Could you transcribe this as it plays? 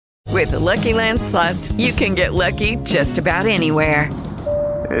With the Lucky Land Slots, you can get lucky just about anywhere.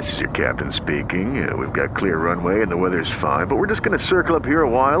 This is your captain speaking. We've got clear runway and the weather's fine, but we're just going to circle up here a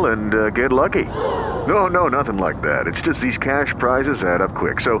while and get lucky. No, nothing like that. It's just these cash prizes add up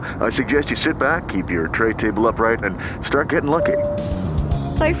quick. So I suggest you sit back, keep your tray table upright, and start getting lucky.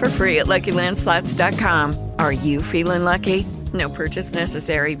 Play for free at LuckyLandSlots.com. Are you feeling lucky? No purchase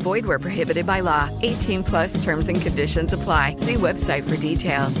necessary. Void where prohibited by law. 18+ terms and conditions apply. See website for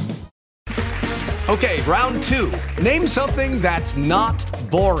details. Okay, round two. Name something that's not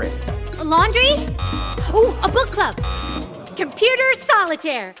boring. A laundry? Ooh, a book club. Computer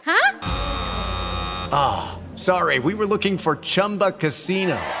solitaire, huh? Sorry, we were looking for Chumba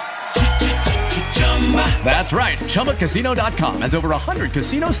Casino. That's right. ChumbaCasino.com has over 100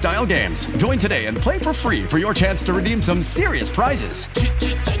 casino-style games. Join today and play for free for your chance to redeem some serious prizes.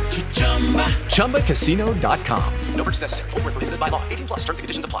 ChumbaCasino.com. No purchase necessary. Void where prohibited by law. 18+ terms and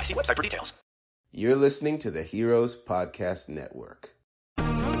conditions apply. See website for details. You're listening to the Heroes Podcast Network.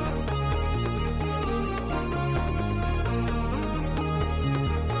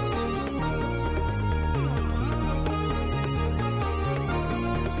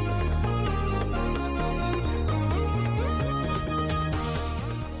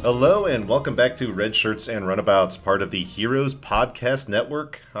 Hello and welcome back to Red Shirts and Runabouts, part of the Heroes Podcast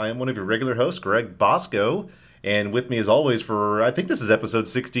Network. I am one of your regular hosts, Greg Bosco, and with me as always for, I think this is episode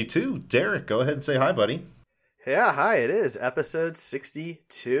 62, Derek. Go ahead and say hi, buddy. Yeah, hi, it is episode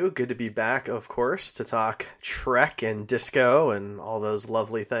 62. Good to be back, of course, to talk Trek and disco and all those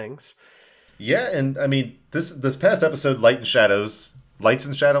lovely things. Yeah, and I mean, this past episode, Light and Shadows, Light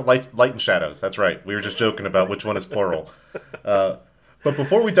and Shadows, that's right. We were just joking about which one is plural. But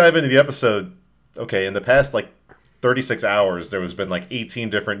before we dive into the episode, okay, in the past, 36 hours, there has been, 18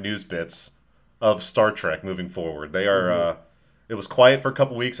 different news bits of Star Trek moving forward. They are, it was quiet for a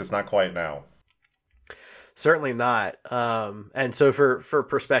couple weeks. It's not quiet now. Certainly not. And so for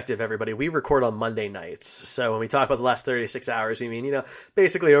perspective, everybody, we record on Monday nights. So when we talk about the last 36 hours, we mean,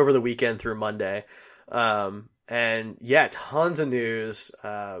 basically over the weekend through Monday. And yeah, tons of news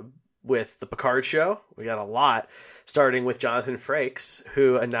with the Picard show. We got a lot. Starting with Jonathan Frakes,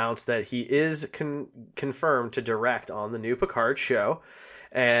 who announced that he is confirmed to direct on the new Picard show.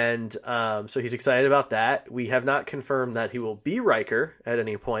 And so he's excited about that. We have not confirmed that he will be Riker at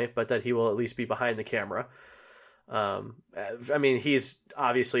any point, but that he will at least be behind the camera. I mean, he's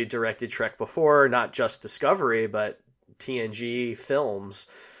obviously directed Trek before, not just Discovery, but TNG films.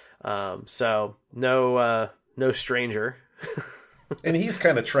 So no stranger. And he's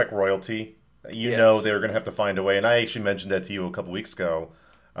kind of Trek royalty. You know they were going to have to find a way. And I actually mentioned that to you a couple weeks ago.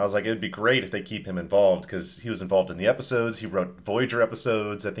 I was like, it would be great if they keep him involved because he was involved in the episodes. He wrote Voyager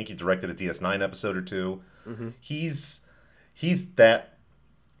episodes. I think he directed a DS9 episode or two. Mm-hmm. He's like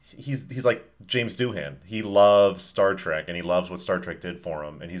James Doohan. He loves Star Trek and he loves what Star Trek did for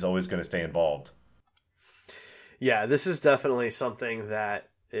him. And he's always going to stay involved. Yeah, this is definitely something that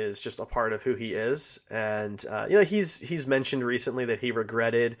is just a part of who he is. And, he's mentioned recently that he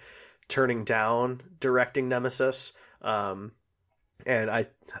regretted turning down directing Nemesis. And I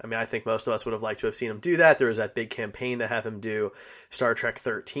think most of us would have liked to have seen him do that. There was that big campaign to have him do Star Trek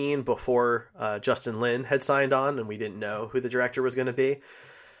 13 before Justin Lin had signed on, and we didn't know who the director was going to be.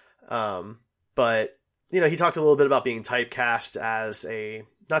 But, he talked a little bit about being typecast as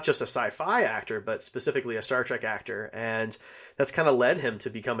not just a sci-fi actor, but specifically a Star Trek actor. And that's kind of led him to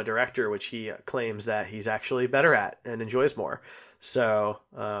become a director, which he claims that he's actually better at and enjoys more. So,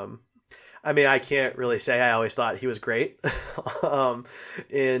 I can't really say I always thought he was great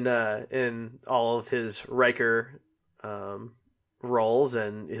in all of his Riker roles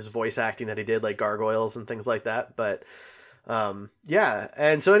and his voice acting that he did, like gargoyles and things like that. But yeah,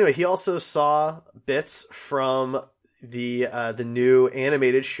 and so anyway, he also saw bits from the new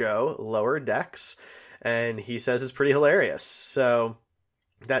animated show Lower Decks, and he says it's pretty hilarious. So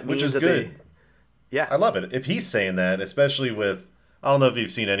that means which is that good. Yeah, I love it. If he's saying that, especially with. I don't know if you've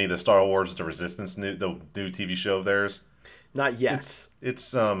seen any of the Star Wars The Resistance, the new TV show of theirs. Not yet.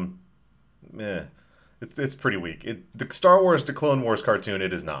 It's pretty weak. The Star Wars, the Clone Wars cartoon,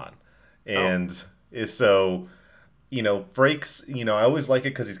 it is not. And so, Frakes, I always like it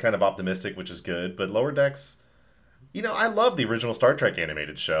because he's kind of optimistic, which is good. But Lower Decks, I love the original Star Trek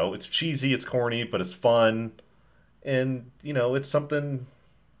animated show. It's cheesy, it's corny, but it's fun. And, it's something,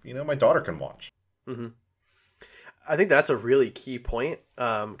 my daughter can watch. Mm-hmm. I think that's a really key point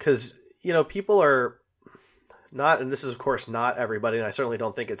because, people are not, and this is, of course, not everybody, and I certainly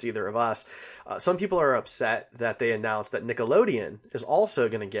don't think it's either of us. Some people are upset that they announced that Nickelodeon is also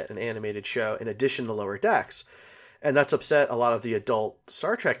going to get an animated show in addition to Lower Decks. and that's upset a lot of the adult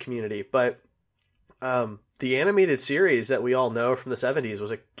Star Trek community. But the animated series that we all know from the 70s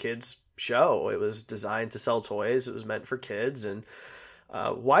was a kids show. It was designed to sell toys. It was meant for kids. And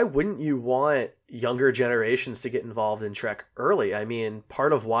why wouldn't you want younger generations to get involved in Trek early? I mean,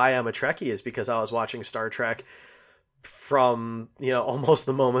 part of why I'm a Trekkie is because I was watching Star Trek from, almost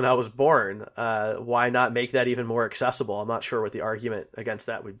the moment I was born. Why not make that even more accessible? I'm not sure what the argument against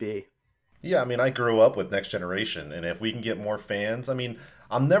that would be. Yeah, I mean, I grew up with Next Generation, and if we can get more fans, I mean,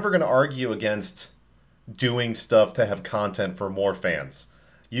 I'm never going to argue against doing stuff to have content for more fans.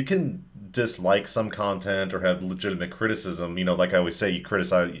 You can dislike some content or have legitimate criticism. Like I always say,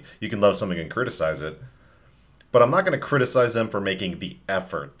 you can love something and criticize it. But I'm not going to criticize them for making the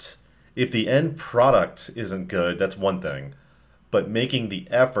effort. If the end product isn't good, that's one thing. But making the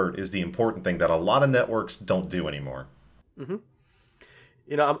effort is the important thing that a lot of networks don't do anymore. Mm-hmm.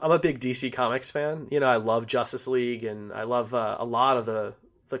 I'm a big DC Comics fan. I love Justice League, and I love a lot of the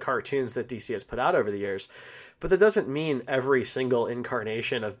cartoons that DC has put out over the years. But that doesn't mean every single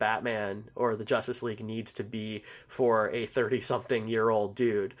incarnation of Batman or the Justice League needs to be for a 30-something-year-old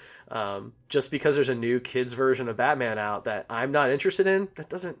dude. Just because there's a new kids version of Batman out that I'm not interested in, that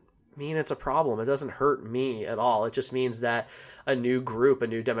doesn't mean it's a problem. It doesn't hurt me at all. It just means that a new group, a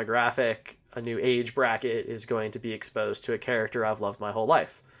new demographic, a new age bracket is going to be exposed to a character I've loved my whole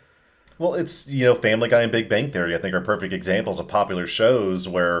life. Well, it's, Family Guy and Big Bang Theory, I think, are perfect examples of popular shows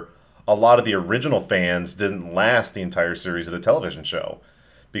where a lot of the original fans didn't last the entire series of the television show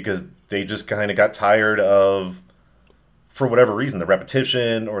because they just kind of got tired of, for whatever reason, the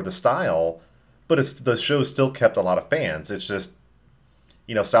repetition or the style. But the show still kept a lot of fans. It's just,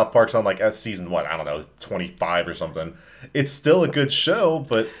 South Park's on season, 25 or something. It's still a good show,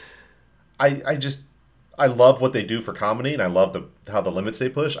 but I love what they do for comedy, and I love how the limits they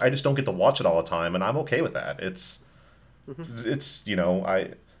push. I just don't get to watch it all the time, and I'm okay with that. It's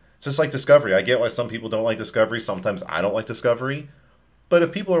just like Discovery. I get why some people don't like Discovery. Sometimes I don't like Discovery. But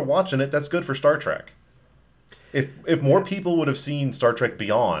if people are watching it, that's good for Star Trek. If more people would have seen Star Trek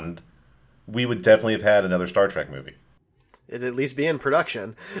Beyond, we would definitely have had another Star Trek movie. It'd at least be in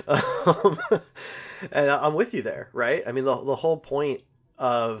production. And I'm with you there, right? I mean, the whole point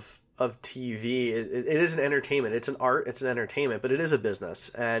of TV, it is an entertainment. It's an art, it's an entertainment, but it is a business.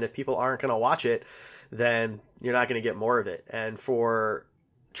 And if people aren't going to watch it, then you're not going to get more of it. And for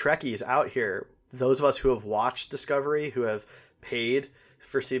Trekkies out here, those of us who have watched Discovery, who have paid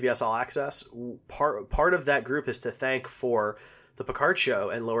for CBS All Access, part of that group is to thank for the Picard show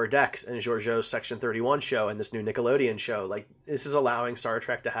and Lower Decks and Georgiou's Section 31 show and this new Nickelodeon show. Like, this is allowing Star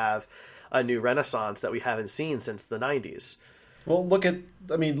Trek to have a new renaissance that we haven't seen since the 90s. Well,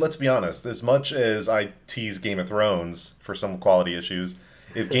 let's be honest. As much as I tease Game of Thrones for some quality issues,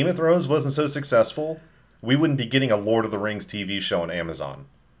 if Game of Thrones wasn't so successful, we wouldn't be getting a Lord of the Rings TV show on Amazon.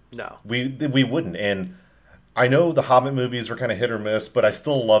 No. We wouldn't. And I know the Hobbit movies were kind of hit or miss, but I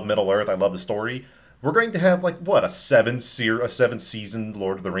still love Middle-earth. I love the story. We're going to have, a seven-season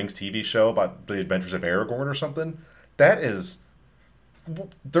Lord of the Rings TV show about the adventures of Aragorn or something? That is...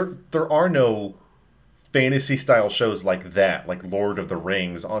 There are no fantasy-style shows like that, like Lord of the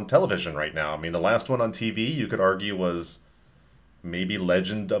Rings, on television right now. I mean, the last one on TV, you could argue, was maybe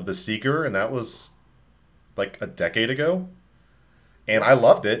Legend of the Seeker, and that was, a decade ago. And I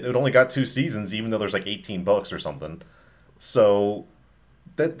loved it. It only got 2 seasons, even though there's, 18 books or something. So,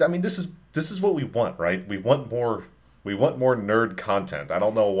 this is what we want, right? We want more nerd content. I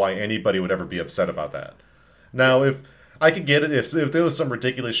don't know why anybody would ever be upset about that. Now, if I could get it, if there was some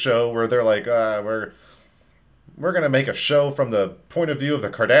ridiculous show where they're like, we're going to make a show from the point of view of the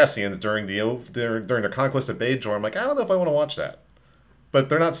Cardassians during the conquest of Bajor, I'm like, I don't know if I want to watch that. But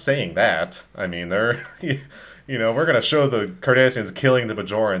they're not saying that. I mean, they're, we're going to show the Cardassians killing the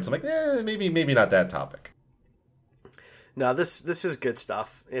Bajorans. I'm like, maybe not that topic. No, this is good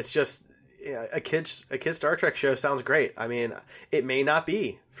stuff. It's just, a kid Star Trek show sounds great. I mean, it may not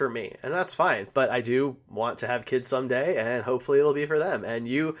be for me, and that's fine. But I do want to have kids someday, and hopefully it'll be for them. And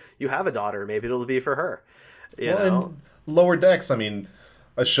you have a daughter, maybe it'll be for her. You know? And Lower Decks, I mean,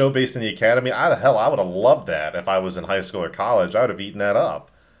 a show based in the Academy, I would have loved that if I was in high school or college. I would have eaten that up.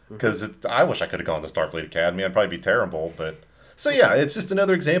 Because I wish I could have gone to Starfleet Academy. I'd probably be terrible, but... So yeah, it's just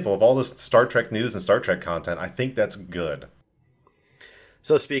another example of all this Star Trek news and Star Trek content. I think that's good.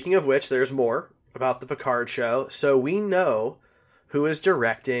 So speaking of which, there's more about the Picard show. So we know who is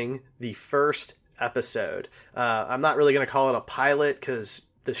directing the first episode. I'm not really going to call it a pilot because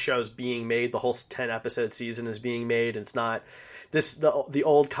the show's being made. The whole 10-episode season is being made. And it's not the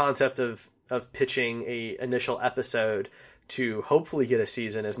old concept of pitching a initial episode to hopefully get a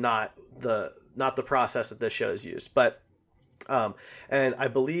season is not the not the process that this show is used. But and I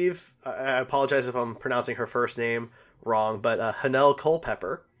believe, I apologize if I'm pronouncing her first name wrong, but Hanelle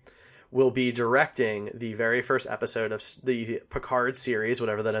Culpepper will be directing the very first episode of the Picard series,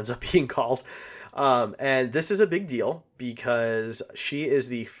 whatever that ends up being called. And this is a big deal because she is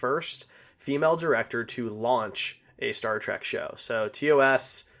the first female director to launch a Star Trek show. So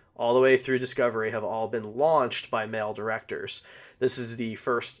TOS all the way through Discovery have all been launched by male directors. This is the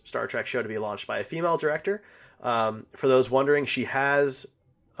first Star Trek show to be launched by a female director. For those wondering, she has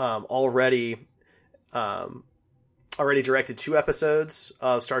already directed 2 episodes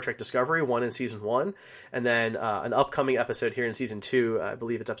of Star Trek Discovery, one in season 1, and then an upcoming episode here in season 2. I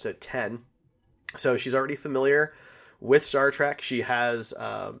believe it's episode 10. So she's already familiar with Star Trek. She has,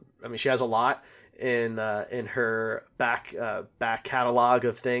 she has a lot in her back catalog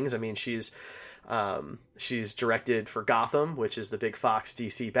of things. I mean, she's directed for Gotham, which is the big Fox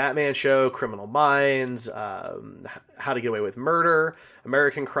DC Batman show, Criminal Minds, How to Get Away with Murder,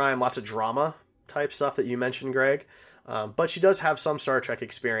 American Crime, lots of drama type stuff that you mentioned, Greg. But she does have some Star Trek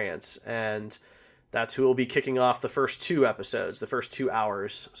experience, and that's who will be kicking off the first 2 episodes, the first 2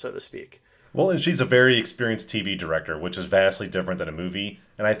 hours, so to speak. Well, and she's a very experienced TV director, which is vastly different than a movie.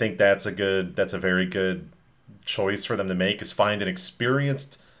 And I think that's a very good choice for them to make, is find an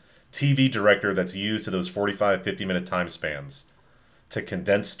experienced TV director that's used to those 45, 50-minute time spans to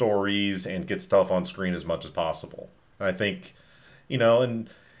condense stories and get stuff on screen as much as possible. And I think,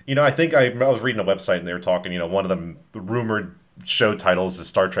 I think I was reading a website and they were talking, one of the rumored show titles is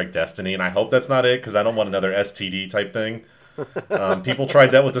Star Trek Destiny. And I hope that's not it, because I don't want another STD type thing. People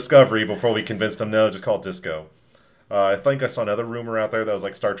tried that with Discovery before we convinced them, no, just call it Disco. I think I saw another rumor out there that was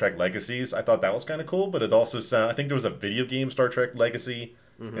like Star Trek Legacies. I thought that was kind of cool, but it also I think there was a video game Star Trek Legacy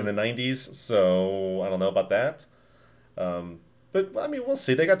in the 90s, so I don't know about that. But, I mean, we'll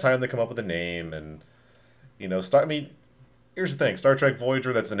see. They got time to come up with a name, and, here's the thing. Star Trek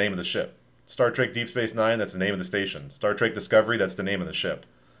Voyager, that's the name of the ship. Star Trek Deep Space Nine, that's the name of the station. Star Trek Discovery, that's the name of the ship.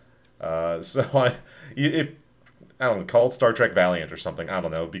 I don't know, call it Star Trek Valiant or something. I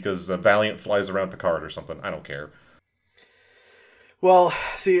don't know, because Valiant flies around Picard or something. I don't care. Well,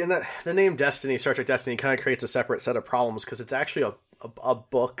 see, and the name Destiny, Star Trek Destiny, kind of creates a separate set of problems, because it's actually a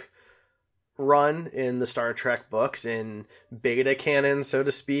book run in the Star Trek books, in beta canon, so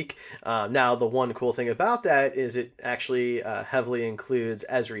to speak. Now, the one cool thing about that is it actually heavily includes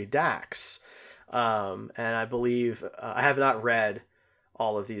Ezri Dax. And I believe, I have not read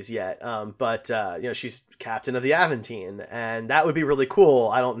all of these yet, but she's captain of the Aventine, and that would be really cool.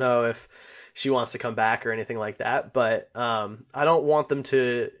 I don't know if she wants to come back or anything like that, but I don't want them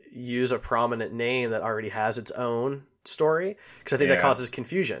to use a prominent name that already has its own story, because I think that causes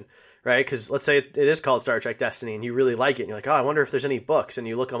confusion, right? Because let's say it is called Star Trek Destiny and you really like it and you're like, oh, I wonder if there's any books, and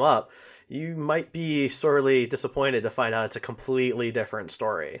you look them up, you might be sorely disappointed to find out it's a completely different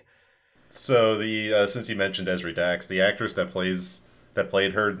story. So since you mentioned Ezri Dax, the actress that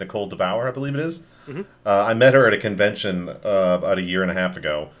played her, Nicole DeBauer, I believe it is. Mm-hmm. I met her at a convention about a year and a half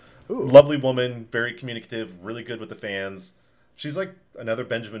ago. Ooh. Lovely woman, very communicative, really good with the fans. She's like another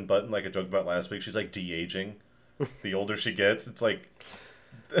Benjamin Button, like I joked about last week. She's like de-aging the older she gets. It's like...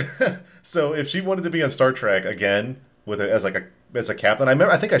 So if she wanted to be on Star Trek again as a captain,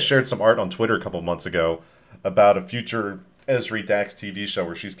 I think I shared some art on Twitter a couple of months ago about a future Ezri Dax TV show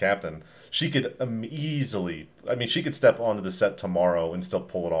where she's captain. She could easily, she could step onto the set tomorrow and still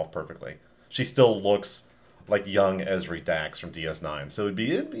pull it off perfectly. She still looks like young Ezri Dax from DS9. So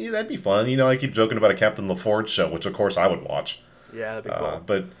that'd be fun. I keep joking about a Captain LaForge show, which of course I would watch. Yeah, that'd be cool.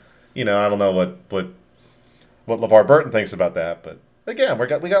 But I don't know what LeVar Burton thinks about that. But again,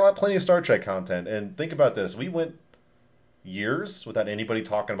 we got plenty of Star Trek content. And think about this: we went years without anybody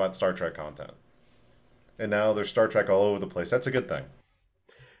talking about Star Trek content, and now there's Star Trek all over the place. That's a good thing.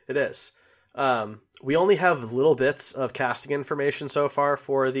 It is. We only have little bits of casting information so far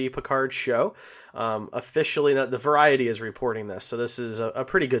for the Picard show. Officially, the Variety is reporting this, so this is a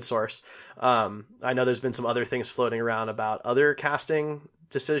pretty good source. I know there's been some other things floating around about other casting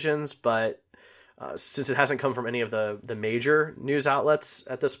decisions, but since it hasn't come from any of the major news outlets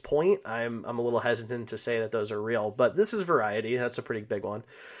at this point, I'm a little hesitant to say that those are real. But this is Variety. That's a pretty big one.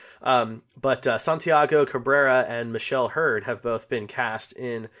 But Santiago Cabrera and Michelle Hurd have both been cast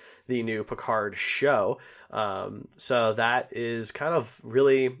in the new Picard show. So that is kind of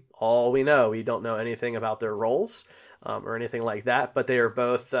really all we know. We don't know anything about their roles or anything like that, but they are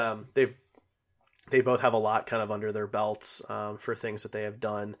both, they both have a lot kind of under their belts for things that they have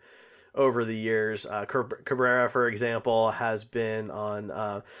done over the years. Cabrera, for example, has been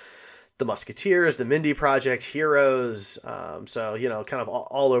on The Musketeers, The Mindy Project, Heroes. So, kind of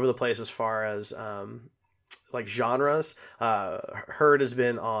all over the place as far as like genres. Heard has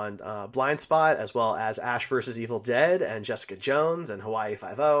been on Blind Spot, as well as Ash vs. Evil Dead and Jessica Jones and Hawaii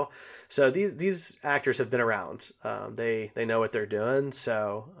Five-0. So these actors have been around. They know what they're doing.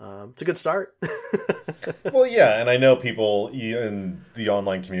 So it's a good start. Well, yeah, and I know people in the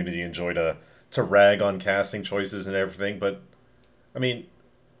online community enjoy to rag on casting choices and everything, but I mean,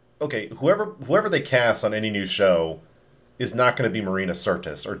 okay, whoever they cast on any new show is not going to be Marina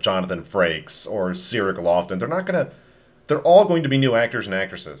Sirtis or Jonathan Frakes or Ciric Lofton. They're all going to be new actors and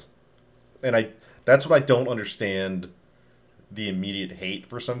actresses. And that's what I don't understand, the immediate hate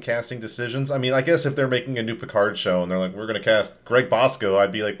for some casting decisions. I mean, I guess if they're making a new Picard show and they're like, we're going to cast Greg Bosco,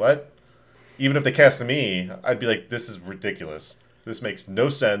 I'd be like, what? Even if they cast me, I'd be like, this is ridiculous. This makes no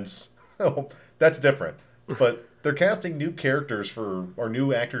sense. Oh, that's different. But they're casting new characters or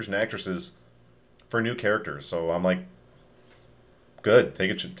new actors and actresses for new characters. So I'm like, good.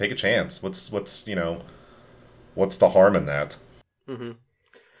 Take a chance. What's the harm in that? Mm-hmm.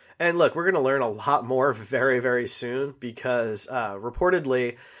 And look, we're going to learn a lot more very, very soon because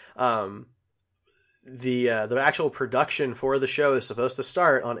reportedly, the actual production for the show is supposed to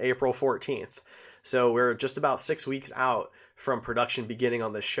start on April 14th. So we're just about 6 weeks out from production beginning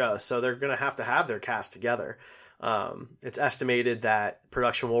on this show. So they're going to have their cast together. It's estimated that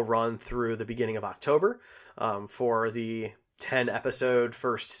production will run through the beginning of October for the 10 episode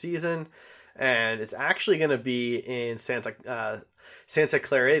first season, and it's actually going to be in Santa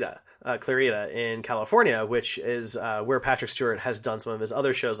Clarita in California, which is where Patrick Stewart has done some of his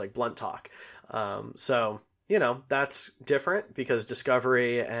other shows like Blunt Talk. So that's different because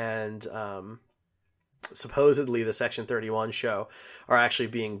Discovery and supposedly the Section 31 show are actually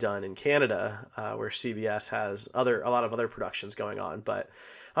being done in Canada, where CBS has a lot of other productions going on. But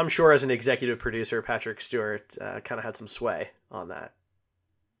I'm sure as an executive producer, Patrick Stewart kind of had some sway on that.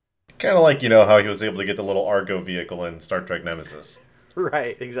 Kind of like, how he was able to get the little Argo vehicle in Star Trek Nemesis.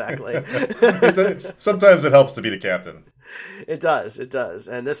 Right, exactly. Sometimes it helps to be the captain. It does.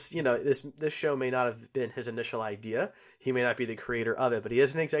 And this show may not have been his initial idea. He may not be the creator of it, but he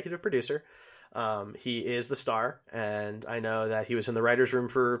is an executive producer. He is the star, and I know that he was in the writer's room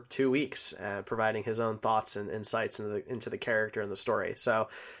for 2 weeks, providing his own thoughts and insights into the character and the story. So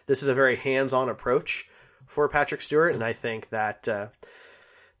this is a very hands-on approach for Patrick Stewart, and I think that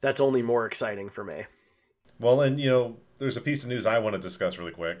that's only more exciting for me. Well, and there's a piece of news I want to discuss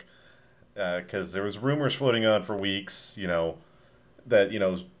really quick, because there was rumors floating on for weeks,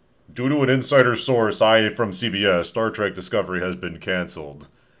 that due to an insider source from CBS, Star Trek Discovery has been canceled.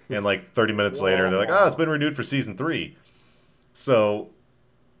 And like 30 minutes later, they're like, it's been renewed for season 3. So,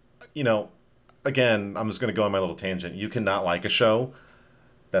 again, I'm just going to go on my little tangent. You cannot like a show.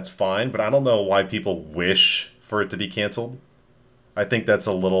 That's fine. But I don't know why people wish for it to be canceled. I think that's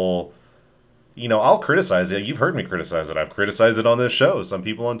a little, I'll criticize it. You've heard me criticize it. I've criticized it on this show. Some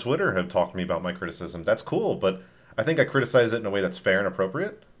people on Twitter have talked to me about my criticism. That's cool. But I think I criticize it in a way that's fair and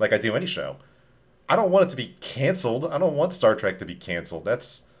appropriate, like I do any show. I don't want it to be canceled. I don't want Star Trek to be canceled.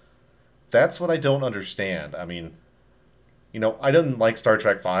 That's what I don't understand. I mean, I didn't like Star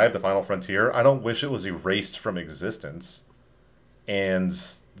Trek V, The Final Frontier. I don't wish it was erased from existence. And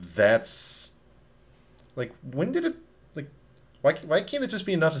that's, like, when did it, like, why can't it just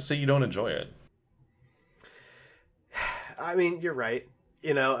be enough to say you don't enjoy it? I mean, you're right.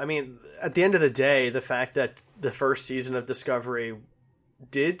 At the end of the day, the fact that the first season of Discovery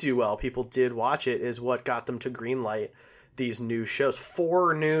did do well, people did watch it, is what got them to greenlight these new shows.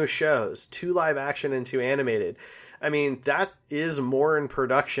 4 new shows, 2 live action and 2 animated. I mean, that is more in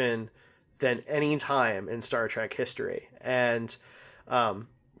production than any time in Star Trek history. And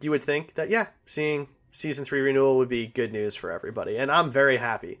you would think that, seeing season 3 renewal would be good news for everybody. And I'm very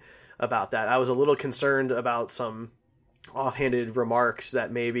happy about that. I was a little concerned about some offhanded remarks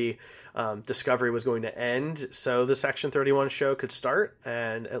that maybe Discovery was going to end so the Section 31 show could start,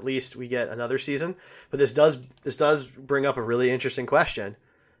 and at least we get another season. But this does bring up a really interesting question.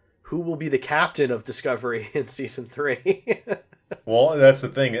 Who will be the captain of Discovery in season 3? Well, that's the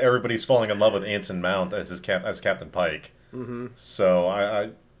thing. Everybody's falling in love with Anson Mount as Captain Pike. Mm-hmm.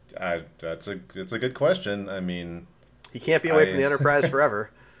 So it's a good question. I mean, he can't be away from the Enterprise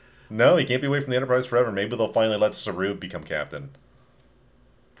forever. No, he can't be away from the Enterprise forever. Maybe they'll finally let Saru become captain.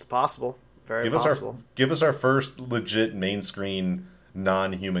 It's possible. Very possible. Give us our first legit main screen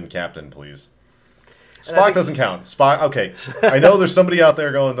non-human captain, please. Spock doesn't count. Spock. Okay, I know there's somebody out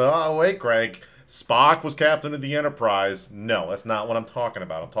there going, "Oh wait, Greg, Spock was captain of the Enterprise." No, that's not what I'm talking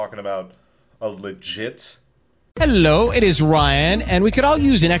about. I'm talking about a legit Hello, it is Ryan, and we could all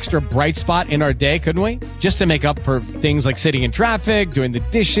use an extra bright spot in our day, couldn't we? Just to make up for things like sitting in traffic, doing the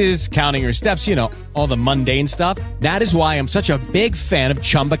dishes, counting your steps, all the mundane stuff. That is why I'm such a big fan of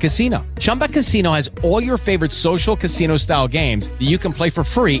Chumba Casino. Chumba Casino has all your favorite social casino-style games that you can play for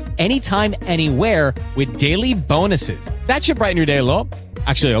free anytime, anywhere with daily bonuses. That should brighten your day a little.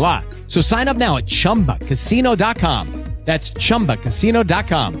 Actually, a lot. So sign up now at ChumbaCasino.com. That's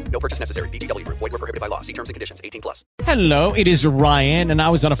ChumbaCasino.com. No purchase necessary. VGW Group. Void where prohibited by law. See terms and conditions. 18+. Hello, it is Ryan, and I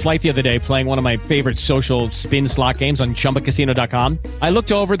was on a flight the other day playing one of my favorite social spin slot games on ChumbaCasino.com. I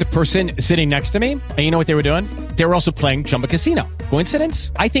looked over at the person sitting next to me, and you know what they were doing? They were also playing Chumba Casino.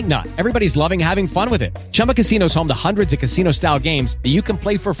 Coincidence? I think not. Everybody's loving having fun with it. Chumba Casino is home to hundreds of casino-style games that you can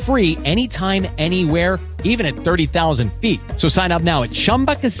play for free anytime, anywhere, even at 30,000 feet. So sign up now at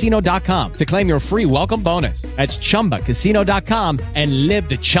ChumbaCasino.com to claim your free welcome bonus. That's ChumbaCasino.com and live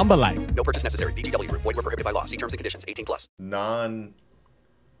the Chumba life. No purchase necessary. VGW Group. Void where prohibited by law. See terms and conditions. 18+.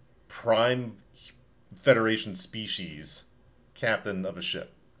 Non-Prime Federation species captain of a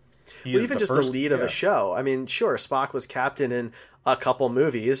ship. Even just the lead of a show. I mean, sure, Spock was captain in a couple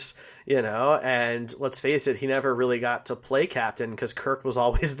movies, and let's face it, he never really got to play captain because Kirk was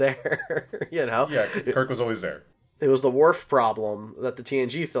always there, Yeah, Kirk was always there. It was the Worf problem that the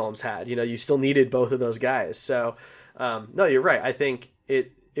TNG films had. You still needed both of those guys. So, no, you're right. I think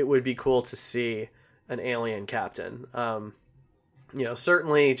it would be cool to see an alien captain.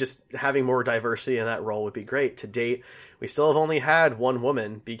 Certainly just having more diversity in that role would be great. To date, we still have only had one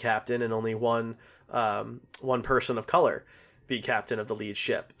woman be captain and only one person of color be captain of the lead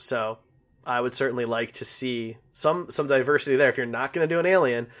ship. So I would certainly like to see some diversity there. If you're not going to do an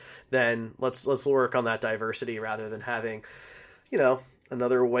alien, then let's work on that diversity rather than having,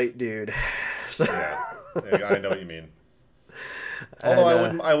 another white dude. So... Yeah, I know what you mean.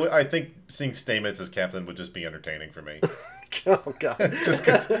 Although I think seeing Stamets as captain would just be entertaining for me. Oh God! Just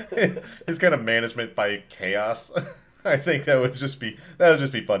 'cause his kind of management by chaos. I think that would just be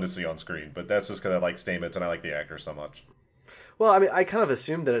fun to see on screen. But that's just because I like Stamets and I like the actor so much. Well, I mean, I kind of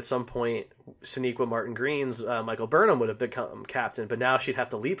assumed that at some point Sonequa Martin Green's Michael Burnham would have become captain, but now she'd have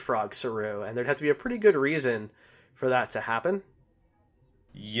to leapfrog Saru, and there'd have to be a pretty good reason for that to happen.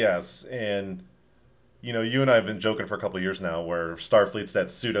 Yes, and you and I have been joking for a couple of years now where Starfleet's that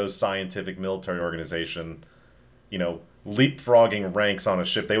pseudo-scientific military organization, leapfrogging ranks on a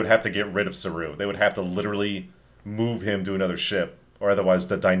ship. They would have to get rid of Saru. They would have to literally move him to another ship, or otherwise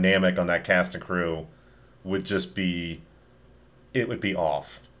the dynamic on that cast and crew would just be... It would be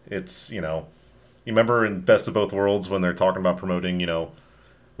off. It's, you remember in Best of Both Worlds when they're talking about promoting,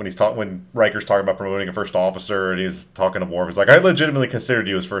 when Riker's talking about promoting a first officer and he's talking to Worf, he's like, I legitimately considered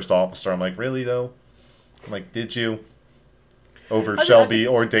you as first officer. I'm like, really though? I'm like, did you? Over Shelby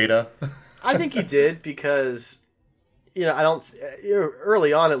or Data? I think he did because, I don't...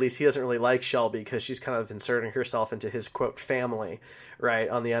 Early on, at least, he doesn't really like Shelby because she's kind of inserting herself into his, quote, family, right,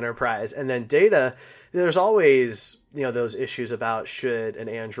 on the Enterprise. And then Data, there's always, those issues about should an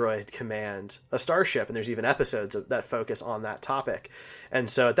android command a starship, and there's even episodes that focus on that topic.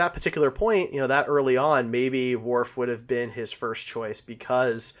 And so at that particular point, that early on, maybe Worf would have been his first choice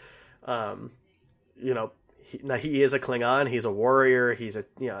because... he is a Klingon, he's a warrior, he's a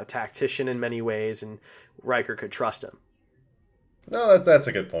tactician in many ways, and Riker could trust him. No, that's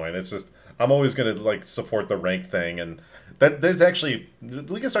a good point. It's just I'm always going to support the rank thing, and there's actually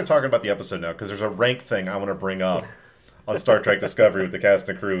we can start talking about the episode now because there's a rank thing I want to bring up on Star Trek Discovery with the cast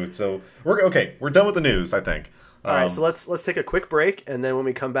and crew. So we're done with the news, I think. All right, so let's take a quick break, and then when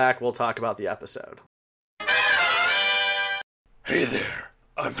we come back, we'll talk about the episode. Hey there,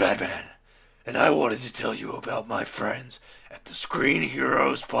 I'm Batman. And I wanted to tell you about my friends at the Screen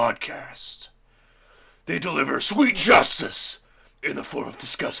Heroes Podcast. They deliver sweet justice in the form of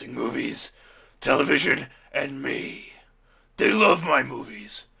discussing movies, television, and me. They love my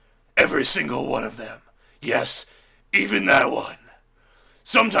movies. Every single one of them. Yes, even that one.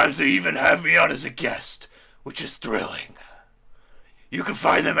 Sometimes they even have me on as a guest, which is thrilling. You can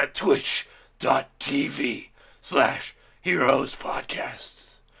find them at twitch.tv/heroespodcasts.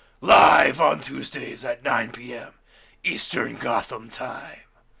 Live on Tuesdays at 9 p.m. Eastern Gotham Time.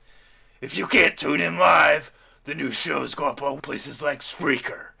 If you can't tune in live, the new shows go up on places like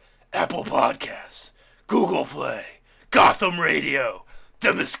Spreaker, Apple Podcasts, Google Play, Gotham Radio,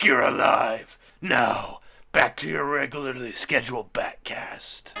 Themyscira Live. Now, back to your regularly scheduled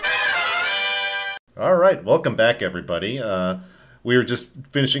Batcast. All right, welcome back, everybody. We were just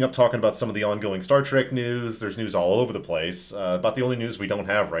finishing up talking about some of the ongoing Star Trek news. There's news all over the place. About the only news we don't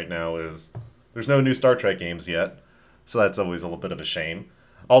have right now is there's no new Star Trek games yet, so that's always a little bit of a shame.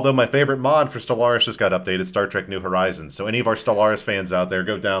 Although my favorite mod for Stellaris just got updated, Star Trek New Horizons. So any of our Stellaris fans out there,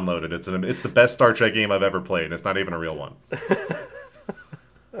 go download it. It's the best Star Trek game I've ever played. It's not even a real one.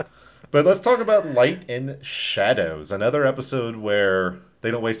 But let's talk about Light and Shadows, another episode where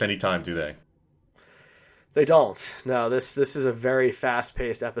they don't waste any time, do they? They don't. No, this is a very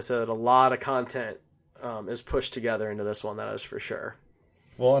fast-paced episode. A lot of content is pushed together into this one, that is for sure.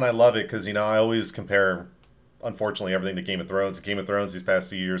 Well, and I love it because, I always compare, unfortunately, everything to Game of Thrones. Game of Thrones these past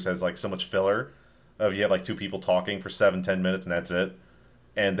 2 years has, so much filler of you have, 2 people talking for 7-10 minutes, and that's it.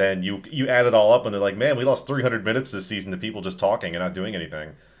 And then you add it all up, and they're like, man, we lost 300 minutes this season to people just talking and not doing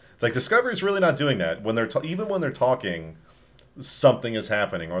anything. It's like Discovery's really not doing that. When even when they're talking, something is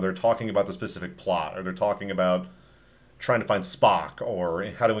happening, or they're talking about the specific plot, or they're talking about trying to find Spock, or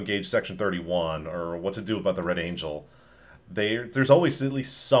how to engage Section 31, or what to do about the Red Angel. There's always at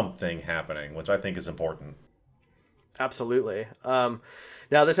least something happening, which I think is important. Absolutely. Now,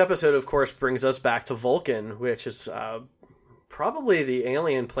 this episode, of course, brings us back to Vulcan, which is probably the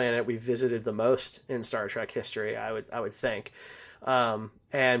alien planet we visited the most in Star Trek history, I would think.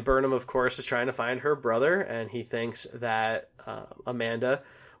 And Burnham, of course, is trying to find her brother, and he thinks that Amanda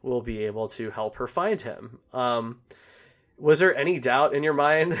will be able to help her find him. Was there any doubt in your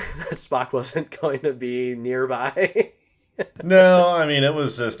mind that Spock wasn't going to be nearby? No, it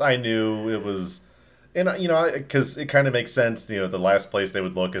was just, I knew it was, and because it kind of makes sense. The last place they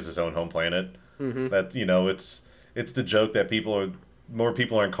would look is his own home planet. Mm-hmm. That it's the joke that more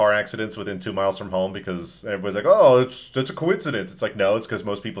people are in car accidents within 2 miles from home because everybody's like, oh, it's a coincidence. It's like, no, it's because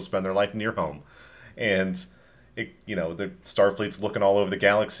most people spend their life near home, and the Starfleet's looking all over the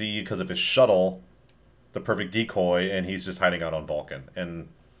galaxy because of his shuttle, the perfect decoy, and he's just hiding out on Vulcan. And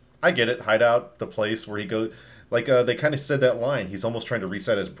I get it, hide out, the place where he goes. They kind of said that line. He's almost trying to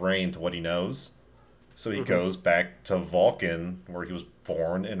reset his brain to what he knows. So he goes back to Vulcan, where he was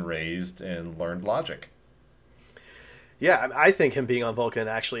born and raised and learned logic. Yeah, I think him being on Vulcan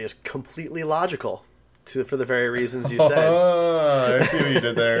actually is completely logical, for the very reasons you said. Oh, I see what you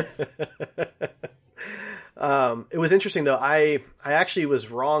did there. It was interesting, though. I actually was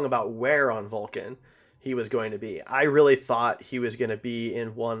wrong about where on Vulcan he was going to be. I really thought he was going to be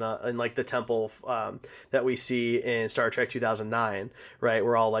in one in the temple that we see in Star Trek 2009, right,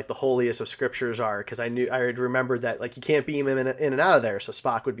 where all the holiest of scriptures are, because I had remembered that you can't beam him in and out of there, so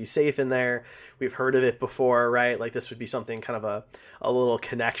Spock would be safe in there. We've heard of it before, right? This would be something kind of a little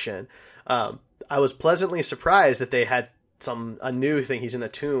connection. I was pleasantly surprised that they had a new thing. He's in a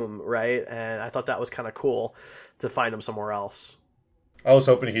tomb, right? And I thought that was kind of cool to find him somewhere else. I was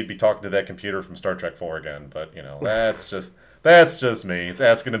hoping he'd be talking to that computer from Star Trek 4 again, but that's just me. It's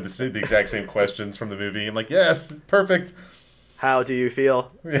asking him the exact same questions from the movie. I'm like, yes, perfect. How do you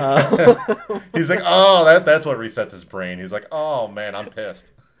feel? He's like, oh, that's what resets his brain. He's like, oh man, I'm pissed.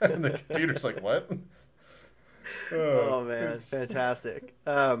 And the computer's like, what? Oh man, fantastic.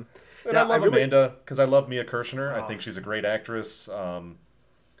 And I love Amanda because I love Mia Kirshner. I think she's a great actress. I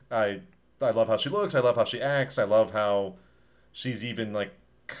love how she looks. I love how she acts. I love how she's even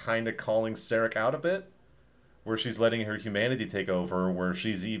kind of calling Sarek out a bit, where she's letting her humanity take over, where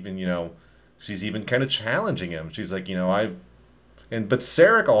she's even kind of challenging him. She's like, but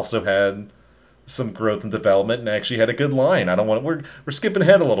Sarek also had some growth and development and actually had a good line. We're skipping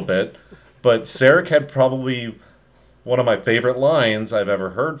ahead a little bit, but Sarek had probably one of my favorite lines I've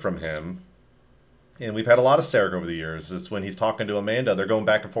ever heard from him. And we've had a lot of Sarek over the years. It's when he's talking to Amanda. They're going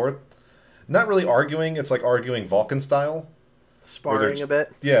back and forth. Not really arguing. It's like arguing Vulcan style. Sparring a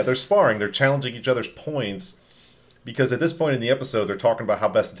bit? Yeah, they're sparring. They're challenging each other's points because at this point in the episode, they're talking about how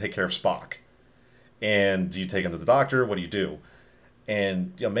best to take care of Spock. And do you take him to the doctor? What do you do?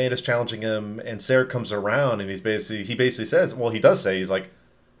 And Amanda's challenging him, and Sarek comes around, and he basically says, well, he does say, he's like,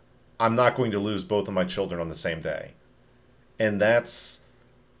 I'm not going to lose both of my children on the same day. And that's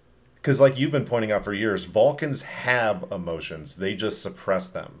because, you've been pointing out for years, Vulcans have emotions. They just suppress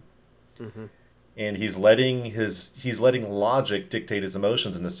them. Mm-hmm. And he's letting logic dictate his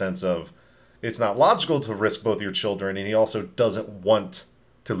emotions in the sense of it's not logical to risk both your children, and he also doesn't want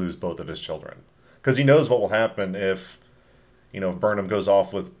to lose both of his children because he knows what will happen if Burnham goes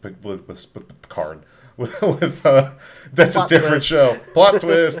off with Picard. That's Plot a different twist. Show. Plot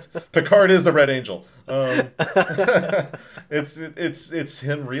twist. Picard is the Red Angel. It's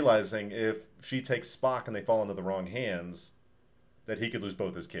him realizing if she takes Spock and they fall into the wrong hands, that he could lose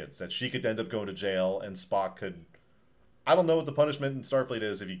both his kids, that she could end up going to jail, and Spock could... I don't know what the punishment in Starfleet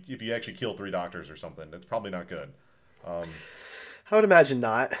is if you actually kill 3 doctors or something. It's probably not good. I would imagine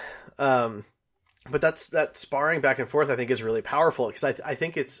not. But that sparring back and forth, I think, is really powerful, because I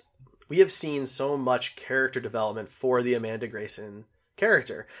think we have seen so much character development for the Amanda Grayson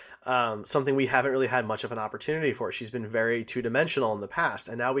character. Something we haven't really had much of an opportunity for. She's been very two-dimensional in the past,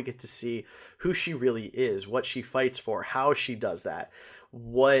 and now we get to see who she really is, what she fights for, how she does that,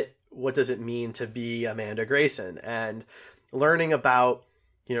 what does it mean to be Amanda Grayson, and learning about,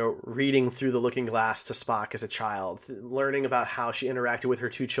 reading through the looking glass to Spock as a child, learning about how she interacted with her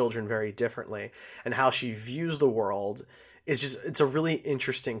two children very differently, and how she views the world it's a really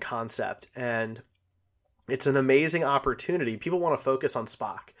interesting concept, and it's an amazing opportunity. People want to focus on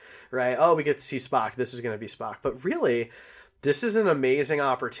Spock, right? Oh, we get to see Spock. This is going to be Spock. But really, this is an amazing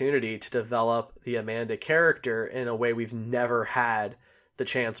opportunity to develop the Amanda character in a way we've never had the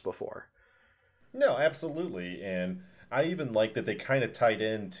chance before. No, absolutely. And I even like that they kind of tied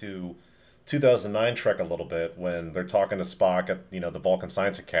into 2009 Trek a little bit when they're talking to Spock at, the Vulcan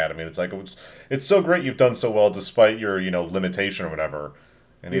Science Academy. And it's like, it's so great you've done so well despite your, limitation or whatever.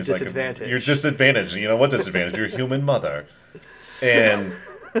 And he's like, you're disadvantaged. What disadvantage? You're a human mother. And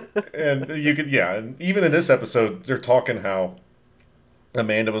you could, and even in this episode, they're talking how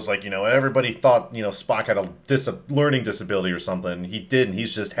Amanda was like, everybody thought, Spock had a learning disability or something. He didn't.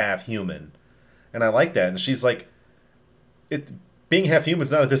 He's just half human. And I like that. And she's like, being half human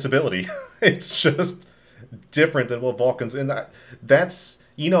is not a disability. It's just different than what Vulcans. And that's,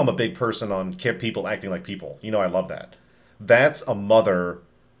 I'm a big person on people acting like people. I love that. That's a mother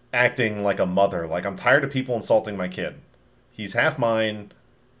acting like a mother. Like, I'm tired of people insulting my kid. He's half mine.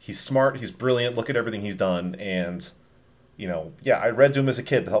 He's smart. He's brilliant. Look at everything he's done. And, I read to him as a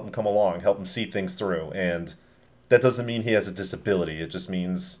kid to help him come along, help him see things through. And that doesn't mean he has a disability. It just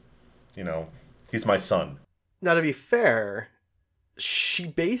means, he's my son. Now, to be fair, she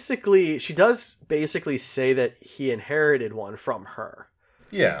does basically say that he inherited one from her.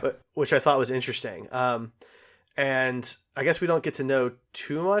 Yeah. Which I thought was interesting. And I guess we don't get to know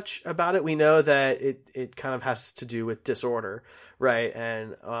too much about it. We know that it kind of has to do with disorder, right?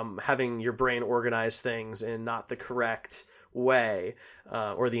 And having your brain organize things in not the correct way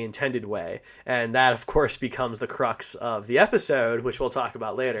or the intended way. And that, of course, becomes the crux of the episode, which we'll talk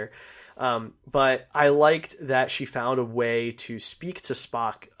about later. But I liked that she found a way to speak to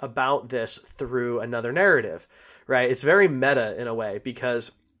Spock about this through another narrative, right? It's very meta in a way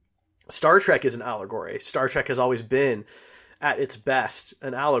because Star Trek is an allegory. Star Trek has always been at its best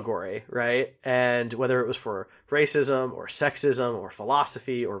an allegory, right? And whether it was for racism or sexism or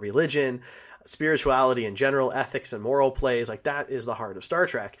philosophy or religion, spirituality in general, ethics and moral plays, like that is the heart of Star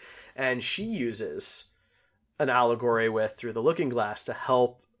Trek. And she uses an allegory through the looking glass to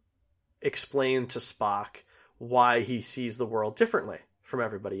help explain to Spock why he sees the world differently from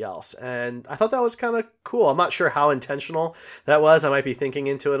everybody else. And I thought that was kind of cool. I'm not sure how intentional that was. I might be thinking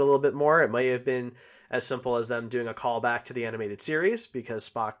into it a little bit more. It might have been as simple as them doing a callback to the animated series because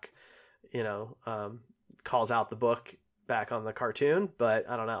Spock, calls out the book back on the cartoon, but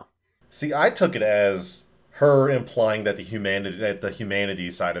I don't know. See, I took it as her implying that the humanity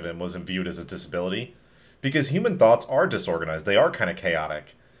side of him wasn't viewed as a disability because human thoughts are disorganized. They are kind of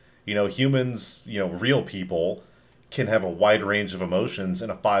chaotic. Humans, real people can have a wide range of emotions in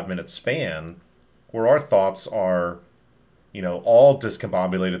a 5-minute span where our thoughts are, all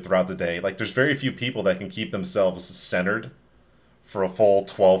discombobulated throughout the day. Like, there's very few people that can keep themselves centered for a full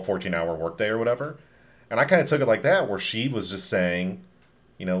 12, 14-hour workday or whatever. And I kind of took it like that, where she was just saying,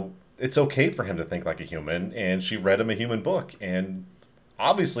 it's okay for him to think like a human, and she read him a human book. And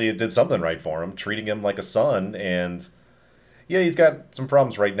obviously it did something right for him, treating him like a son. And yeah, he's got some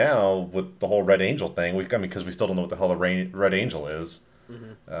problems right now with the whole Red Angel thing. Because we still don't know what the hell a Red Angel is.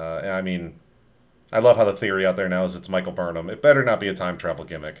 Mm-hmm. I love how the theory out there now is it's Michael Burnham. It better not be a time travel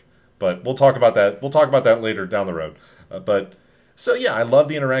gimmick, but we'll talk about that. We'll talk about that later down the road. So yeah, I love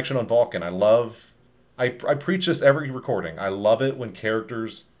the interaction on Vulcan. I preach this every recording. I love it when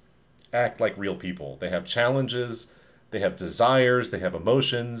characters act like real people. They have challenges, they have desires, they have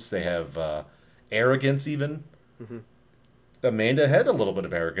emotions, they have arrogance even. Mm-hmm. Amanda had a little bit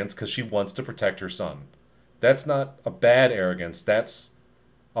of arrogance because she wants to protect her son. That's not a bad arrogance. That's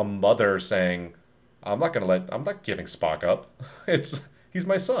a mother saying, I'm not giving Spock up. He's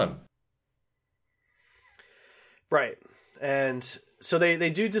my son. Right. And so they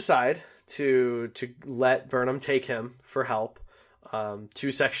do decide to let Burnham take him for help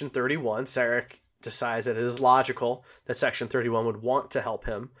to Section 31. Sarek decides that it is logical that Section 31 would want to help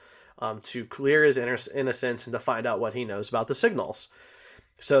him to clear his innocence and to find out what he knows about the signals.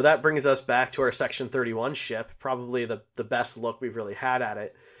 So that brings us back to our Section 31 ship, probably the best look we've really had at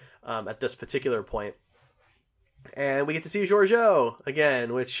it at this particular point. And we get to see Georgiou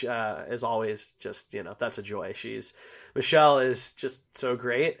again, which is always just, that's a joy. Michelle is just so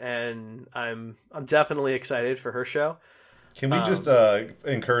great, and I'm definitely excited for her show. Can we just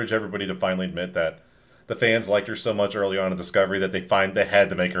encourage everybody to finally admit that the fans liked her so much early on in Discovery that they had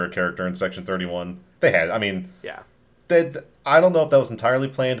to make her a character in Section 31? They had. I mean, yeah. I don't know if that was entirely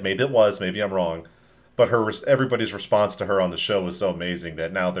planned. Maybe it was. Maybe I'm wrong. But everybody's response to her on the show was so amazing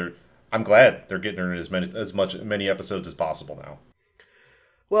that now I'm glad they're getting her in many episodes as possible now.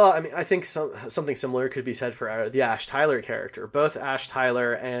 Well, I mean, I think something similar could be said for the Ash Tyler character. Both Ash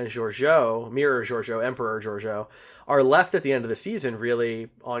Tyler and Georgiou, Mirror Georgiou, Emperor Georgiou, are left at the end of the season really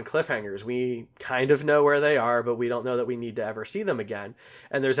on cliffhangers. We kind of know where they are, but we don't know that we need to ever see them again.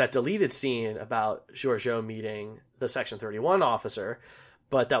 And there's that deleted scene about Georgiou meeting the Section 31 officer,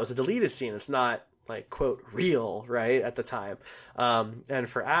 but that was a deleted scene. It's not, like, quote, real, right, at the time. And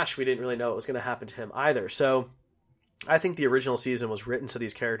for Ash, we didn't really know what was going to happen to him either. So I think the original season was written so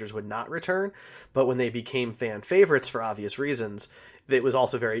these characters would not return, but when they became fan favorites for obvious reasons, it was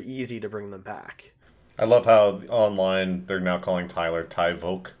also very easy to bring them back. I love how online they're now calling Tyler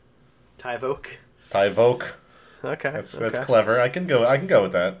Tyvoke. Tyvoke? Tyvoke. Okay. That's clever. I can go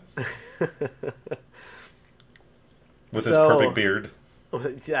with that. With his perfect beard.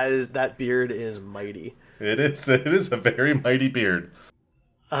 That beard is mighty. It is a very mighty beard.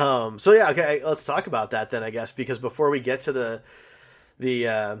 So yeah, okay, let's talk about that then, I guess, because before we get to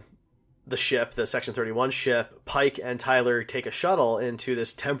the ship, the Section 31 ship, Pike and Tyler take a shuttle into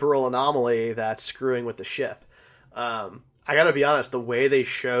this temporal anomaly that's screwing with the ship. I gotta be honest, the way they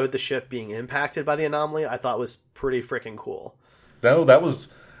showed the ship being impacted by the anomaly, I thought was pretty freaking cool. No, that was...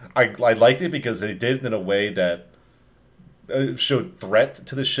 I liked it because they did it in a way that showed threat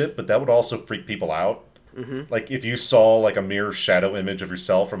to the ship, but that would also freak people out. Mm-hmm. Like, if you saw, like, a mirror shadow image of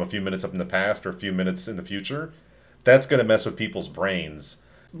yourself from a few minutes up in the past or a few minutes in the future, that's going to mess with people's brains.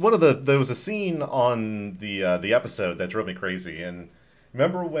 There was a scene on the episode that drove me crazy, and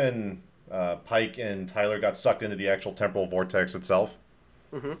remember when Pike and Tyler got sucked into the actual temporal vortex itself?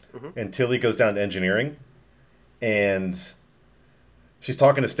 Mm-hmm. Mm-hmm. And Tilly goes down to engineering, and she's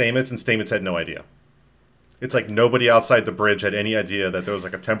talking to Stamets, and Stamets had no idea. It's like nobody outside the bridge had any idea that there was,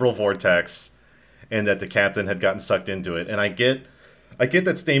 like, a temporal vortex and that the captain had gotten sucked into it. And I get that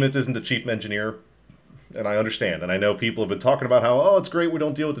Stamets isn't the chief engineer, and I understand. And I know people have been talking about how, oh, it's great we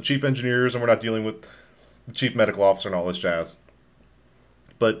don't deal with the chief engineers and we're not dealing with the chief medical officer and all this jazz.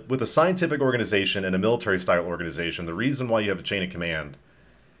 But with a scientific organization and a military-style organization, the reason why you have a chain of command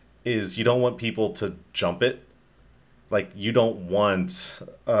is you don't want people to jump it. Like, you don't want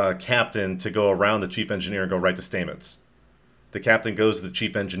a captain to go around the chief engineer and go right to Stamets. The captain goes to the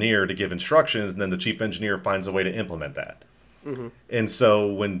chief engineer to give instructions, and then the chief engineer finds a way to implement that. Mm-hmm. And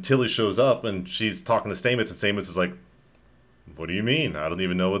so when Tilly shows up and she's talking to Stamets, and Stamets is like, what do you mean? I don't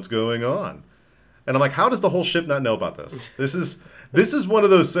even know what's going on. And I'm like, how does the whole ship not know about this? This is one of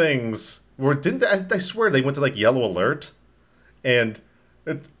those things where I swear they went to, like, yellow alert. And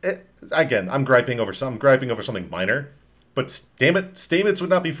again, I'm griping over something minor. But damn it, Stamets would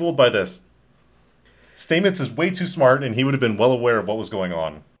not be fooled by this. Stamets is way too smart, and he would have been well aware of what was going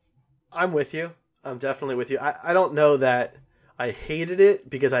on. I'm with you. I'm definitely with you. I don't know that I hated it,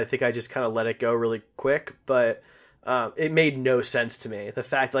 because I think I just kind of let it go really quick, but it made no sense to me. The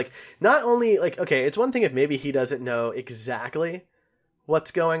fact, like, not only, like, okay, it's one thing if maybe he doesn't know exactly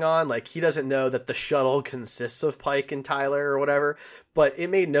what's going on, like, he doesn't know that the shuttle consists of Pike and Tyler or whatever, but it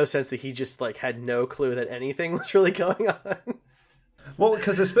made no sense that he just, like, had no clue that anything was really going on. Well,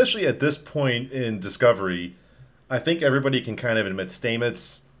 because especially at this point in Discovery, I think everybody can kind of admit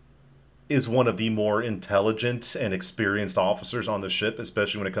Stamets is one of the more intelligent and experienced officers on the ship,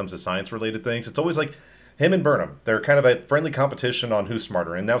 especially when it comes to science-related things. It's always like him and Burnham. They're kind of a friendly competition on who's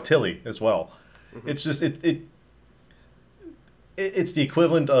smarter, and now Tilly as well. Mm-hmm. It's just it's the